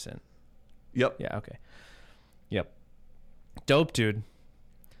very recent. Yep. Yeah. Okay. Yep. Dope, dude.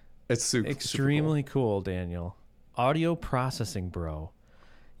 It's extremely super cool, Daniel. Audio processing, bro.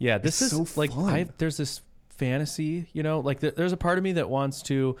 Yeah, this is so like fun. there's this fantasy, like there's a part of me that wants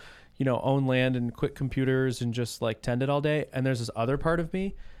to, own land and quit computers and just like tend it all day, and there's this other part of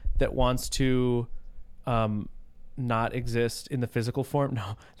me that wants to not exist in the physical form.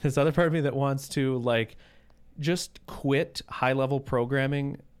 No, this other part of me that wants to like just quit high level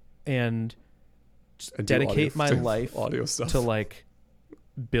programming and dedicate my life audio stuff to like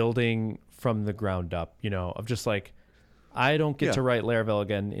building from the ground up, of just like, I don't get to write Laravel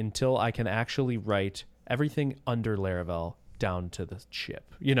again until I can actually write everything under Laravel down to the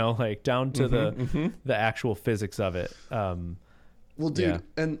chip, like down to the actual physics of it. Well, dude,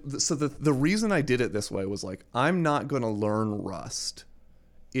 and so the reason I did it this way was like, I'm not going to learn Rust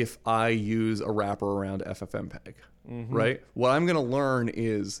if I use a wrapper around FFmpeg, right? What I'm going to learn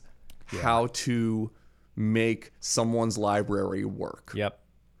is how to make someone's library work. Yep.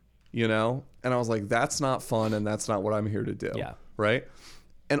 And I was like, that's not fun, and that's not what I'm here to do. Yeah. Right?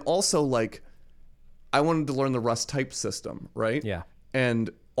 And also, like, I wanted to learn the Rust type system, right? Yeah.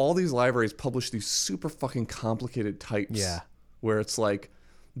 And all these libraries publish these super fucking complicated types. Yeah. Where it's like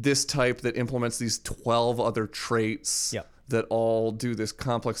this type that implements these 12 other traits that all do this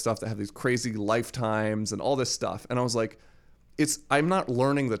complex stuff that have these crazy lifetimes and all this stuff. And I was like, I'm not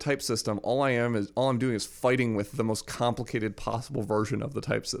learning the type system. All I'm doing is fighting with the most complicated possible version of the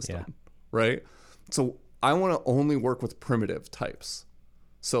type system, right? So I want to only work with primitive types.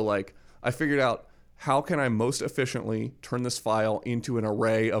 So like I figured out, how can I most efficiently turn this file into an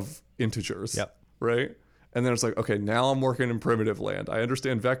array of integers, right? And then it's like, okay, now I'm working in primitive land. I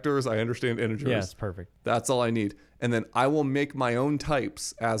understand vectors. I understand integers. Yeah, it's perfect. That's all I need. And then I will make my own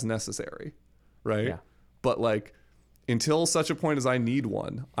types as necessary, right? Yeah. But like, until such a point as I need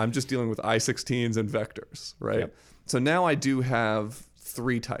one, I'm just dealing with I16s and vectors, right? Yep. So now I do have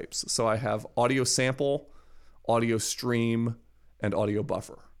 3 types. So I have audio sample, audio stream, and audio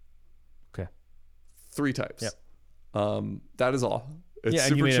buffer. Okay. 3 types. Yep. That is all. It's and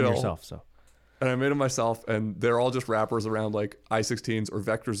super you made chill. them yourself, so. And I made them myself, and they're all just wrappers around like I16s or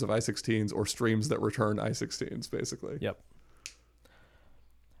vectors of I16s or streams that return I16s, basically. Yep.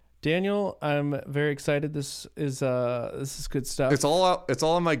 Daniel, I'm very excited. This is good stuff. It's all out. It's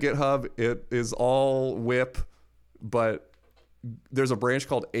all on my GitHub. It is all WIP, but there's a branch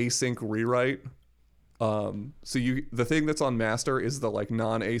called async rewrite. So the thing that's on master is the like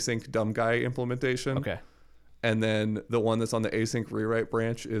non-async dumb guy implementation. Okay. And then the one that's on the async rewrite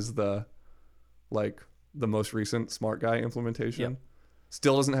branch is the most recent smart guy implementation. Yep.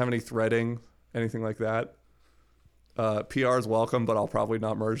 Still doesn't have any threading, anything like that. PR is welcome, but I'll probably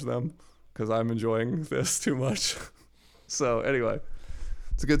not merge them because I'm enjoying this too much. So anyway,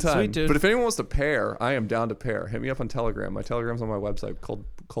 it's a good time. Sweet, dude. But if anyone wants to pair, I am down to pair. Hit me up on Telegram. My Telegram's on my website,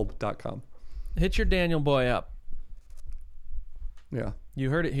 kolb.com. Hit your Daniel boy up. Yeah. You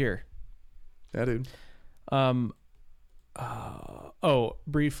heard it here. Yeah, dude.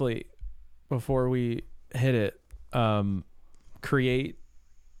 Briefly before we hit it, create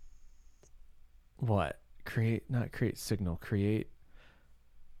what? Not create signal,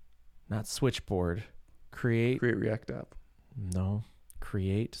 not switchboard, create React app. No,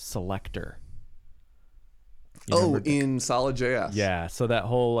 create selector. In Solid.js. Yeah, so that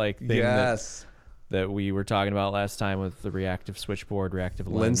whole like thing yes. that we were talking about last time with the reactive switchboard, reactive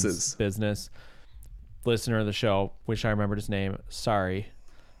lenses business. Listener of the show, wish I remembered his name, sorry,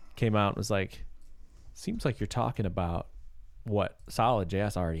 came out and was like, seems like you're talking about what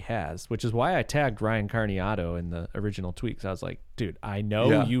Solid.js already has, which is why I tagged Ryan Carniato in the original tweaks. I was like, dude, I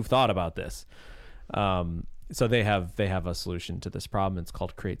know you've thought about this. So they have a solution to this problem. It's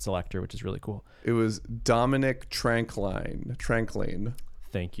called Create Selector, which is really cool. It was Dominic Tranklin.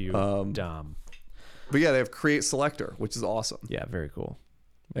 Thank you, Dom. But yeah, they have Create Selector, which is awesome. Yeah, very cool.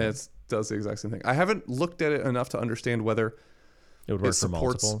 And it does the exact same thing. I haven't looked at it enough to understand whether it would work for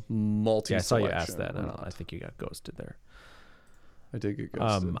multiple. Yeah, I saw you ask that. I think you got ghosted there. I did get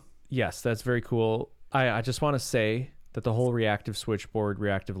ghosted. Yes, that's very cool. I just want to say that the whole reactive switchboard,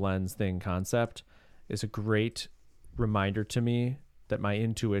 reactive lens thing concept is a great reminder to me that my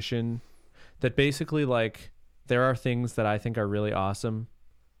intuition, that basically like there are things that I think are really awesome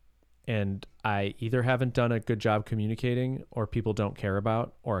and I either haven't done a good job communicating or people don't care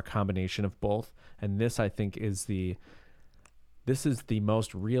about, or a combination of both. And this, I think, is the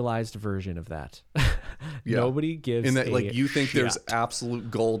most realized version of that. Nobody gives in that like you think shit. There's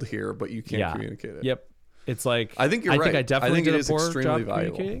absolute gold here, but you can't communicate it. Yep. It's like I think you're right. I think I definitely did a poor job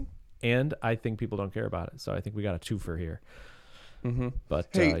valuable. Communicating, and I think people don't care about it. So I think we got a twofer here. Mm-hmm. But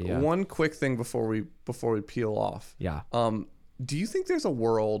hey, one quick thing before we peel off. Yeah. Do you think there's a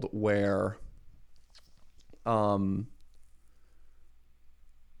world where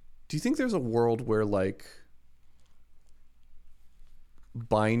like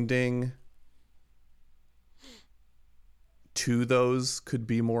binding to those could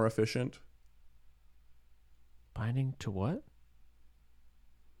be more efficient? Binding to what?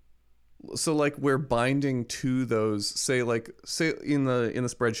 So like we're binding to those, say in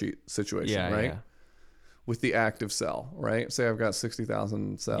the spreadsheet situation, right? Yeah. With the active cell, right? Say I've got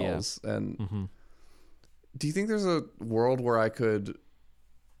 60,000 cells, and do you think there's a world where I could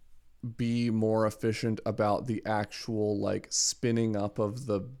be more efficient about the actual like spinning up of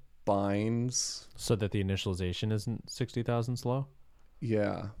the binds so that the initialization isn't 60,000 slow?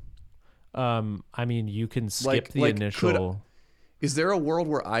 Yeah. I mean, you can skip the initial. Is there a world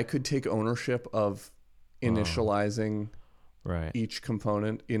where I could take ownership of initializing each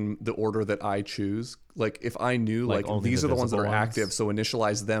component in the order that I choose? Like if I knew like these are the ones that are active, so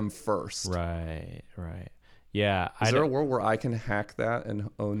initialize them first. Right. Yeah. Is there a world where I can hack that and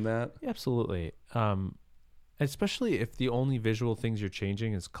own that? Absolutely. Especially if the only visual things you're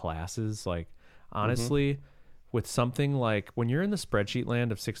changing is classes. Like honestly, with something like when you're in the spreadsheet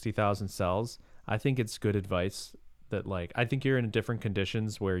land of 60,000 cells, I think it's good advice that like, I think you're in different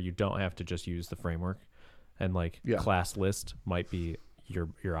conditions where you don't have to just use the framework, and like class list might be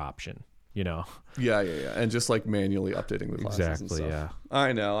your option, you know? Yeah. And just like manually updating the classes. Exactly. And stuff. Yeah.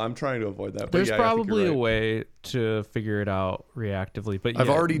 I know. I'm trying to avoid that. There's but probably a way to figure it out reactively, but I've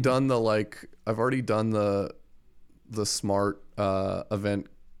already done the smart event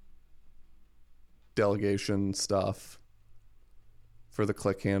delegation stuff for the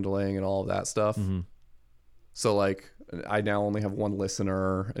click handling and all of that stuff. So like I now only have one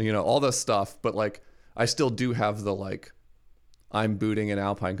listener, you know, all this stuff, but like I still do have the like I'm booting an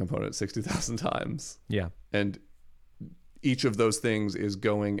Alpine component 60,000 times. Yeah. And each of those things is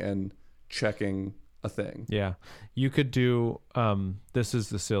going and checking a thing. Yeah. You could do this is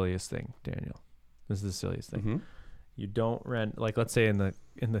the silliest thing, Daniel. This is the silliest thing. You don't rent, like let's say in the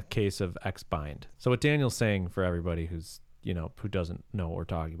case of Xbind. So what Daniel's saying, for everybody who's, you know, who doesn't know what we're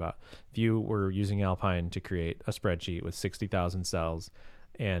talking about, if you were using Alpine to create a spreadsheet with 60,000 cells,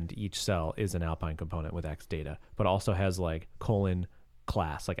 and each cell is an Alpine component with X data, but also has like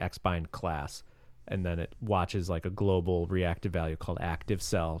 :class, like Xbind class, and then it watches like a global reactive value called active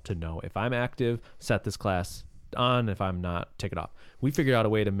cell to know if I'm active, set this class on. If I'm not, take it off. We figured out a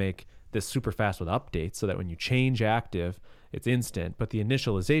way to make this super fast with updates so that when you change active, it's instant, but the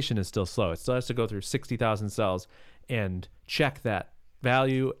initialization is still slow. It still has to go through 60,000 cells and check that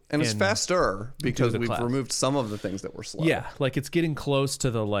value. And it's faster because we've removed some of the things that were slow. Yeah, like it's getting close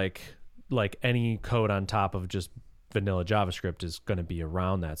to the like any code on top of just vanilla JavaScript is going to be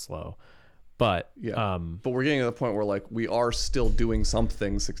around that slow. But but we're getting to the point where like we are still doing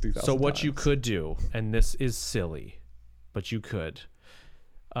something 60,000 So what times. you could do, and this is silly, but you could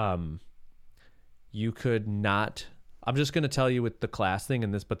not I'm just going to tell you with the class thing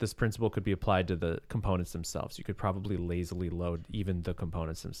and this, but this principle could be applied to the components themselves. You could probably lazily load even the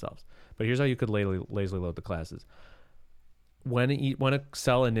components themselves. But here's how you could lazily load the classes. When a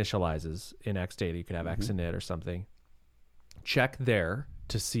cell initializes in Xdata, you could have X init or something. Check there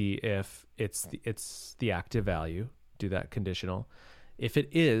to see if it's the active value. Do that conditional. If it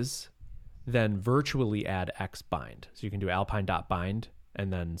is, then virtually add xbind. So you can do alpine.bind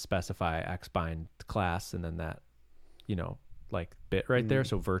and then specify xbind class and then that, like bit right there.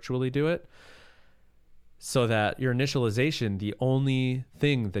 So virtually do it so that your initialization, the only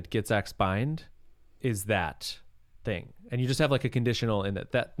thing that gets xbind is that thing. And you just have like a conditional in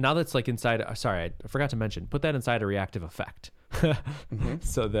that now that's like inside, sorry, I forgot to mention, put that inside a reactive effect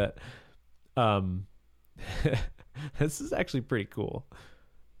so that, this is actually pretty cool.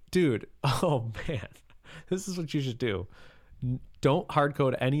 Dude, oh man, this is what you should do. Don't hard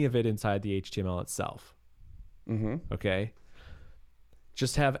code any of it inside the HTML itself. Okay?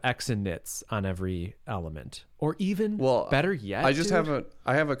 Just have X inits on every element. Or even better yet,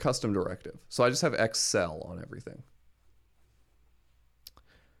 I have a custom directive. So I just have X cell on everything.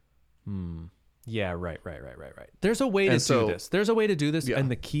 Yeah, right. There's a way to do this. There's a way to do this. Yeah. And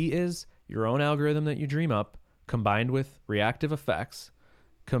the key is your own algorithm that you dream up combined with reactive effects,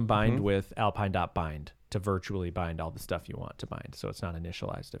 combined with alpine.bind to virtually bind all the stuff you want to bind. So it's not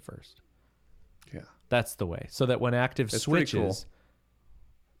initialized at first. Yeah. That's the way. So that when active switches,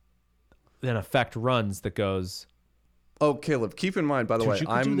 then effect runs that goes. Oh, Caleb, keep in mind, by the way, you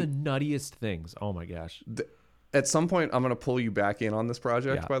can do the nuttiest things. Oh my gosh. At some point, I'm going to pull you back in on this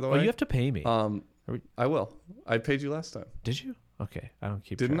project, by the way. Oh, you have to pay me. I will. I paid you last time. Did you? Okay. I don't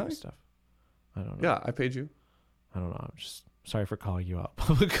keep Didn't track I? of stuff. I don't know. Yeah, I paid you. I don't know. I'm just sorry for calling you out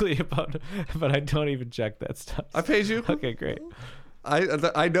publicly about it, but I don't even check that stuff. I paid you. Okay, great.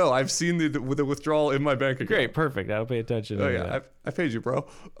 I know. I've seen the withdrawal in my bank account. Great, perfect. I'll pay attention. Oh yeah, I paid you, bro.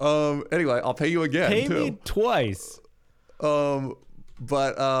 Anyway, I'll pay you again. Pay too. me twice.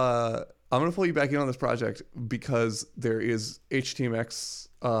 But I'm gonna pull you back in on this project because there is HTMX.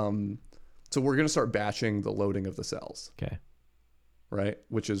 So we're gonna start batching the loading of the cells. Okay. Right,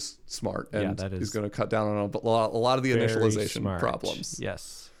 which is smart and that is going to cut down on a lot of the initialization problems.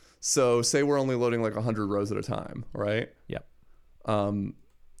 Yes. So say we're only loading like 100 rows at a time, right? Yep.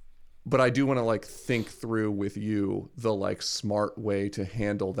 But I do want to like think through with you the like smart way to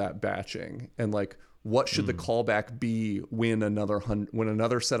handle that batching and like what should the callback be when another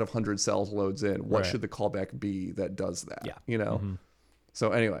set of 100 cells loads in? What should the callback be that does that? Yeah.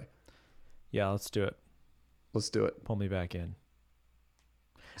 So anyway. Yeah, let's do it. Let's do it. Pull me back in.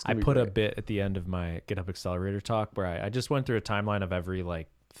 I put a bit at the end of my GitHub Accelerator talk where I just went through a timeline of every like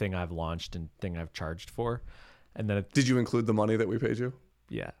thing I've launched and thing I've charged for. And then did you include the money that we paid you?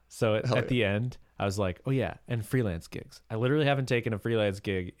 Yeah. So at the end, I was like, oh yeah, and freelance gigs. I literally haven't taken a freelance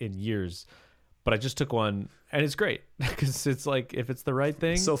gig in years, but I just took one and it's great because it's like, if it's the right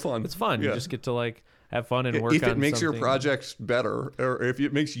thing, it's so fun. It's fun. Yeah. You just get to like have fun and work on if it makes something. Your project better, or if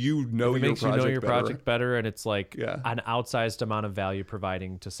it makes you know your project better and it's like an outsized amount of value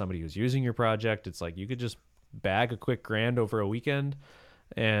providing to somebody who's using your project. It's like you could just bag a quick $1,000 over a weekend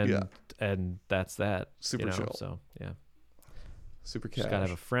and that's that. Super chill. So yeah. Super cash. Just gotta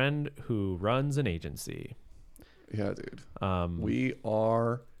have a friend who runs an agency. Yeah, dude. We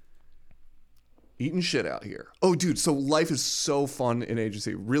are eating shit out here. Oh, dude. So life is so fun in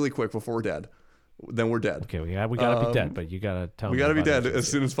agency. Really quick before we're dead. Then we're dead. Okay, we gotta be dead, but you gotta tell me. We gotta be dead as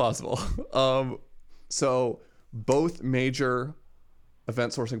soon as possible. So both major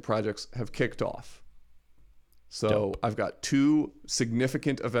event sourcing projects have kicked off. So dope. I've got 2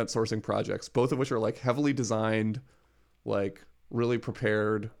 significant event sourcing projects, both of which are like heavily designed, like really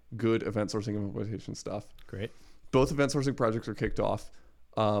prepared, good event sourcing implementation stuff. Great. Both event sourcing projects are kicked off.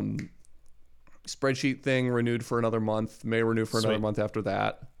 Spreadsheet thing renewed for another month, may renew for another month after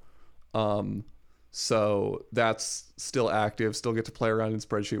that. So that's still active, still get to play around in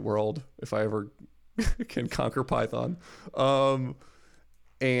spreadsheet world if I ever can conquer Python. Yeah,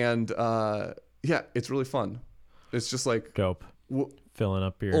 it's really fun. It's just like dope. Filling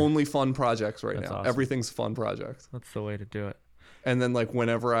up your only fun projects right now. Awesome. Everything's fun projects. That's the way to do it. And then like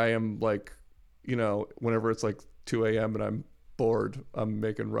whenever I am like, whenever it's like 2 a.m. and I'm bored, I'm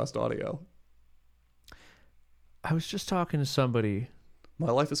making Rust audio. I was just talking to somebody.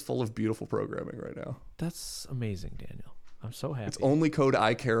 My life is full of beautiful programming right now. That's amazing, Daniel. I'm so happy. It's only code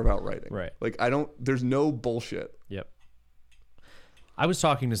I care about writing. Right. Like there's no bullshit. Yep. I was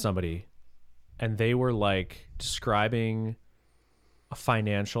talking to somebody and they were like describing a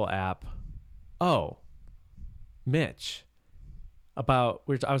financial app. Oh, Mitch.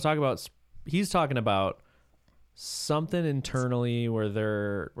 He's talking about something internally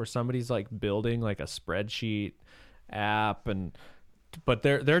where somebody's like building like a spreadsheet app, but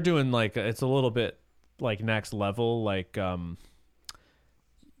they're doing like, it's a little bit like next level, like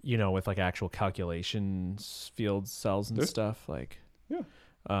with like actual calculations, fields, cells and stuff, like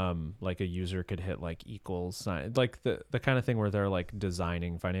like a user could hit like equals sign, like the kind of thing where they're like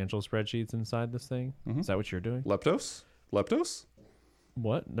designing financial spreadsheets inside this thing. Is that what you're doing? Leptos?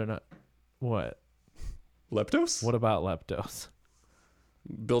 What? They're not. What? Leptos? What about Leptos?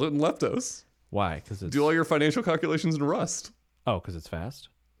 Build it in Leptos. Why? Because do all your financial calculations in Rust. Oh, because it's fast.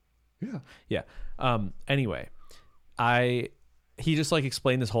 Yeah. Anyway, he just like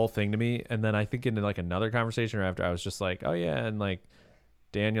explained this whole thing to me, and then I think in like another conversation or after, I was just like, oh yeah, and like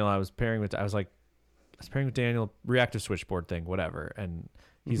Daniel, I was pairing with Daniel, reactive switchboard thing, whatever, and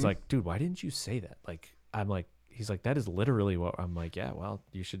he's like, dude, why didn't you say that? Like, I'm like, he's like, that is literally what I'm like, yeah, well,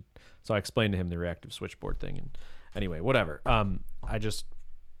 you should. So I explained to him the reactive switchboard thing, and anyway, whatever. I just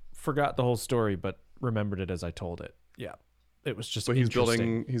forgot the whole story, but remembered it as I told it. Yeah. It was just, but he's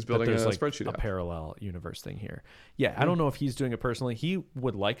building a like spreadsheet a app. Parallel universe thing here. Yeah, I don't know if he's doing it personally. He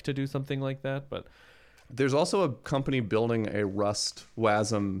would like to do something like that, but there's also a company building a Rust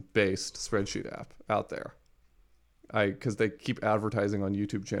WASM based spreadsheet app out there. Because they keep advertising on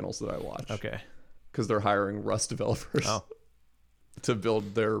YouTube channels that I watch. Okay. Because they're hiring Rust developers to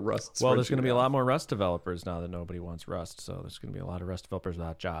build their Rust. Well, there's going to be a lot more Rust developers now that nobody wants Rust, so there's going to be a lot of Rust developers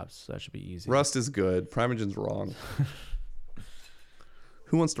without jobs. So that should be easy. Rust is good. Primogen's wrong.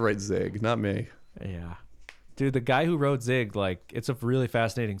 Who wants to write Zig? Not me. Yeah. Dude, the guy who wrote Zig, like, it's a really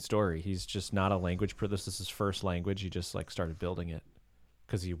fascinating story. He's just not a language. This is his first language. He just, like, started building it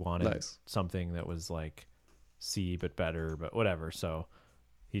because he wanted something that was, like, C, but better, but whatever. So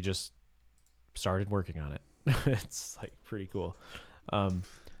he just started working on it. It's, like, pretty cool. It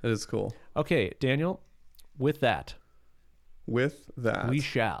is cool. Okay, Daniel, with that. We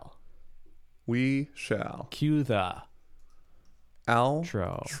shall. Cue the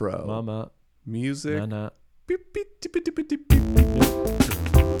outro. Mama. Music. Nana. Beep, beep, beep, beep, beep, beep.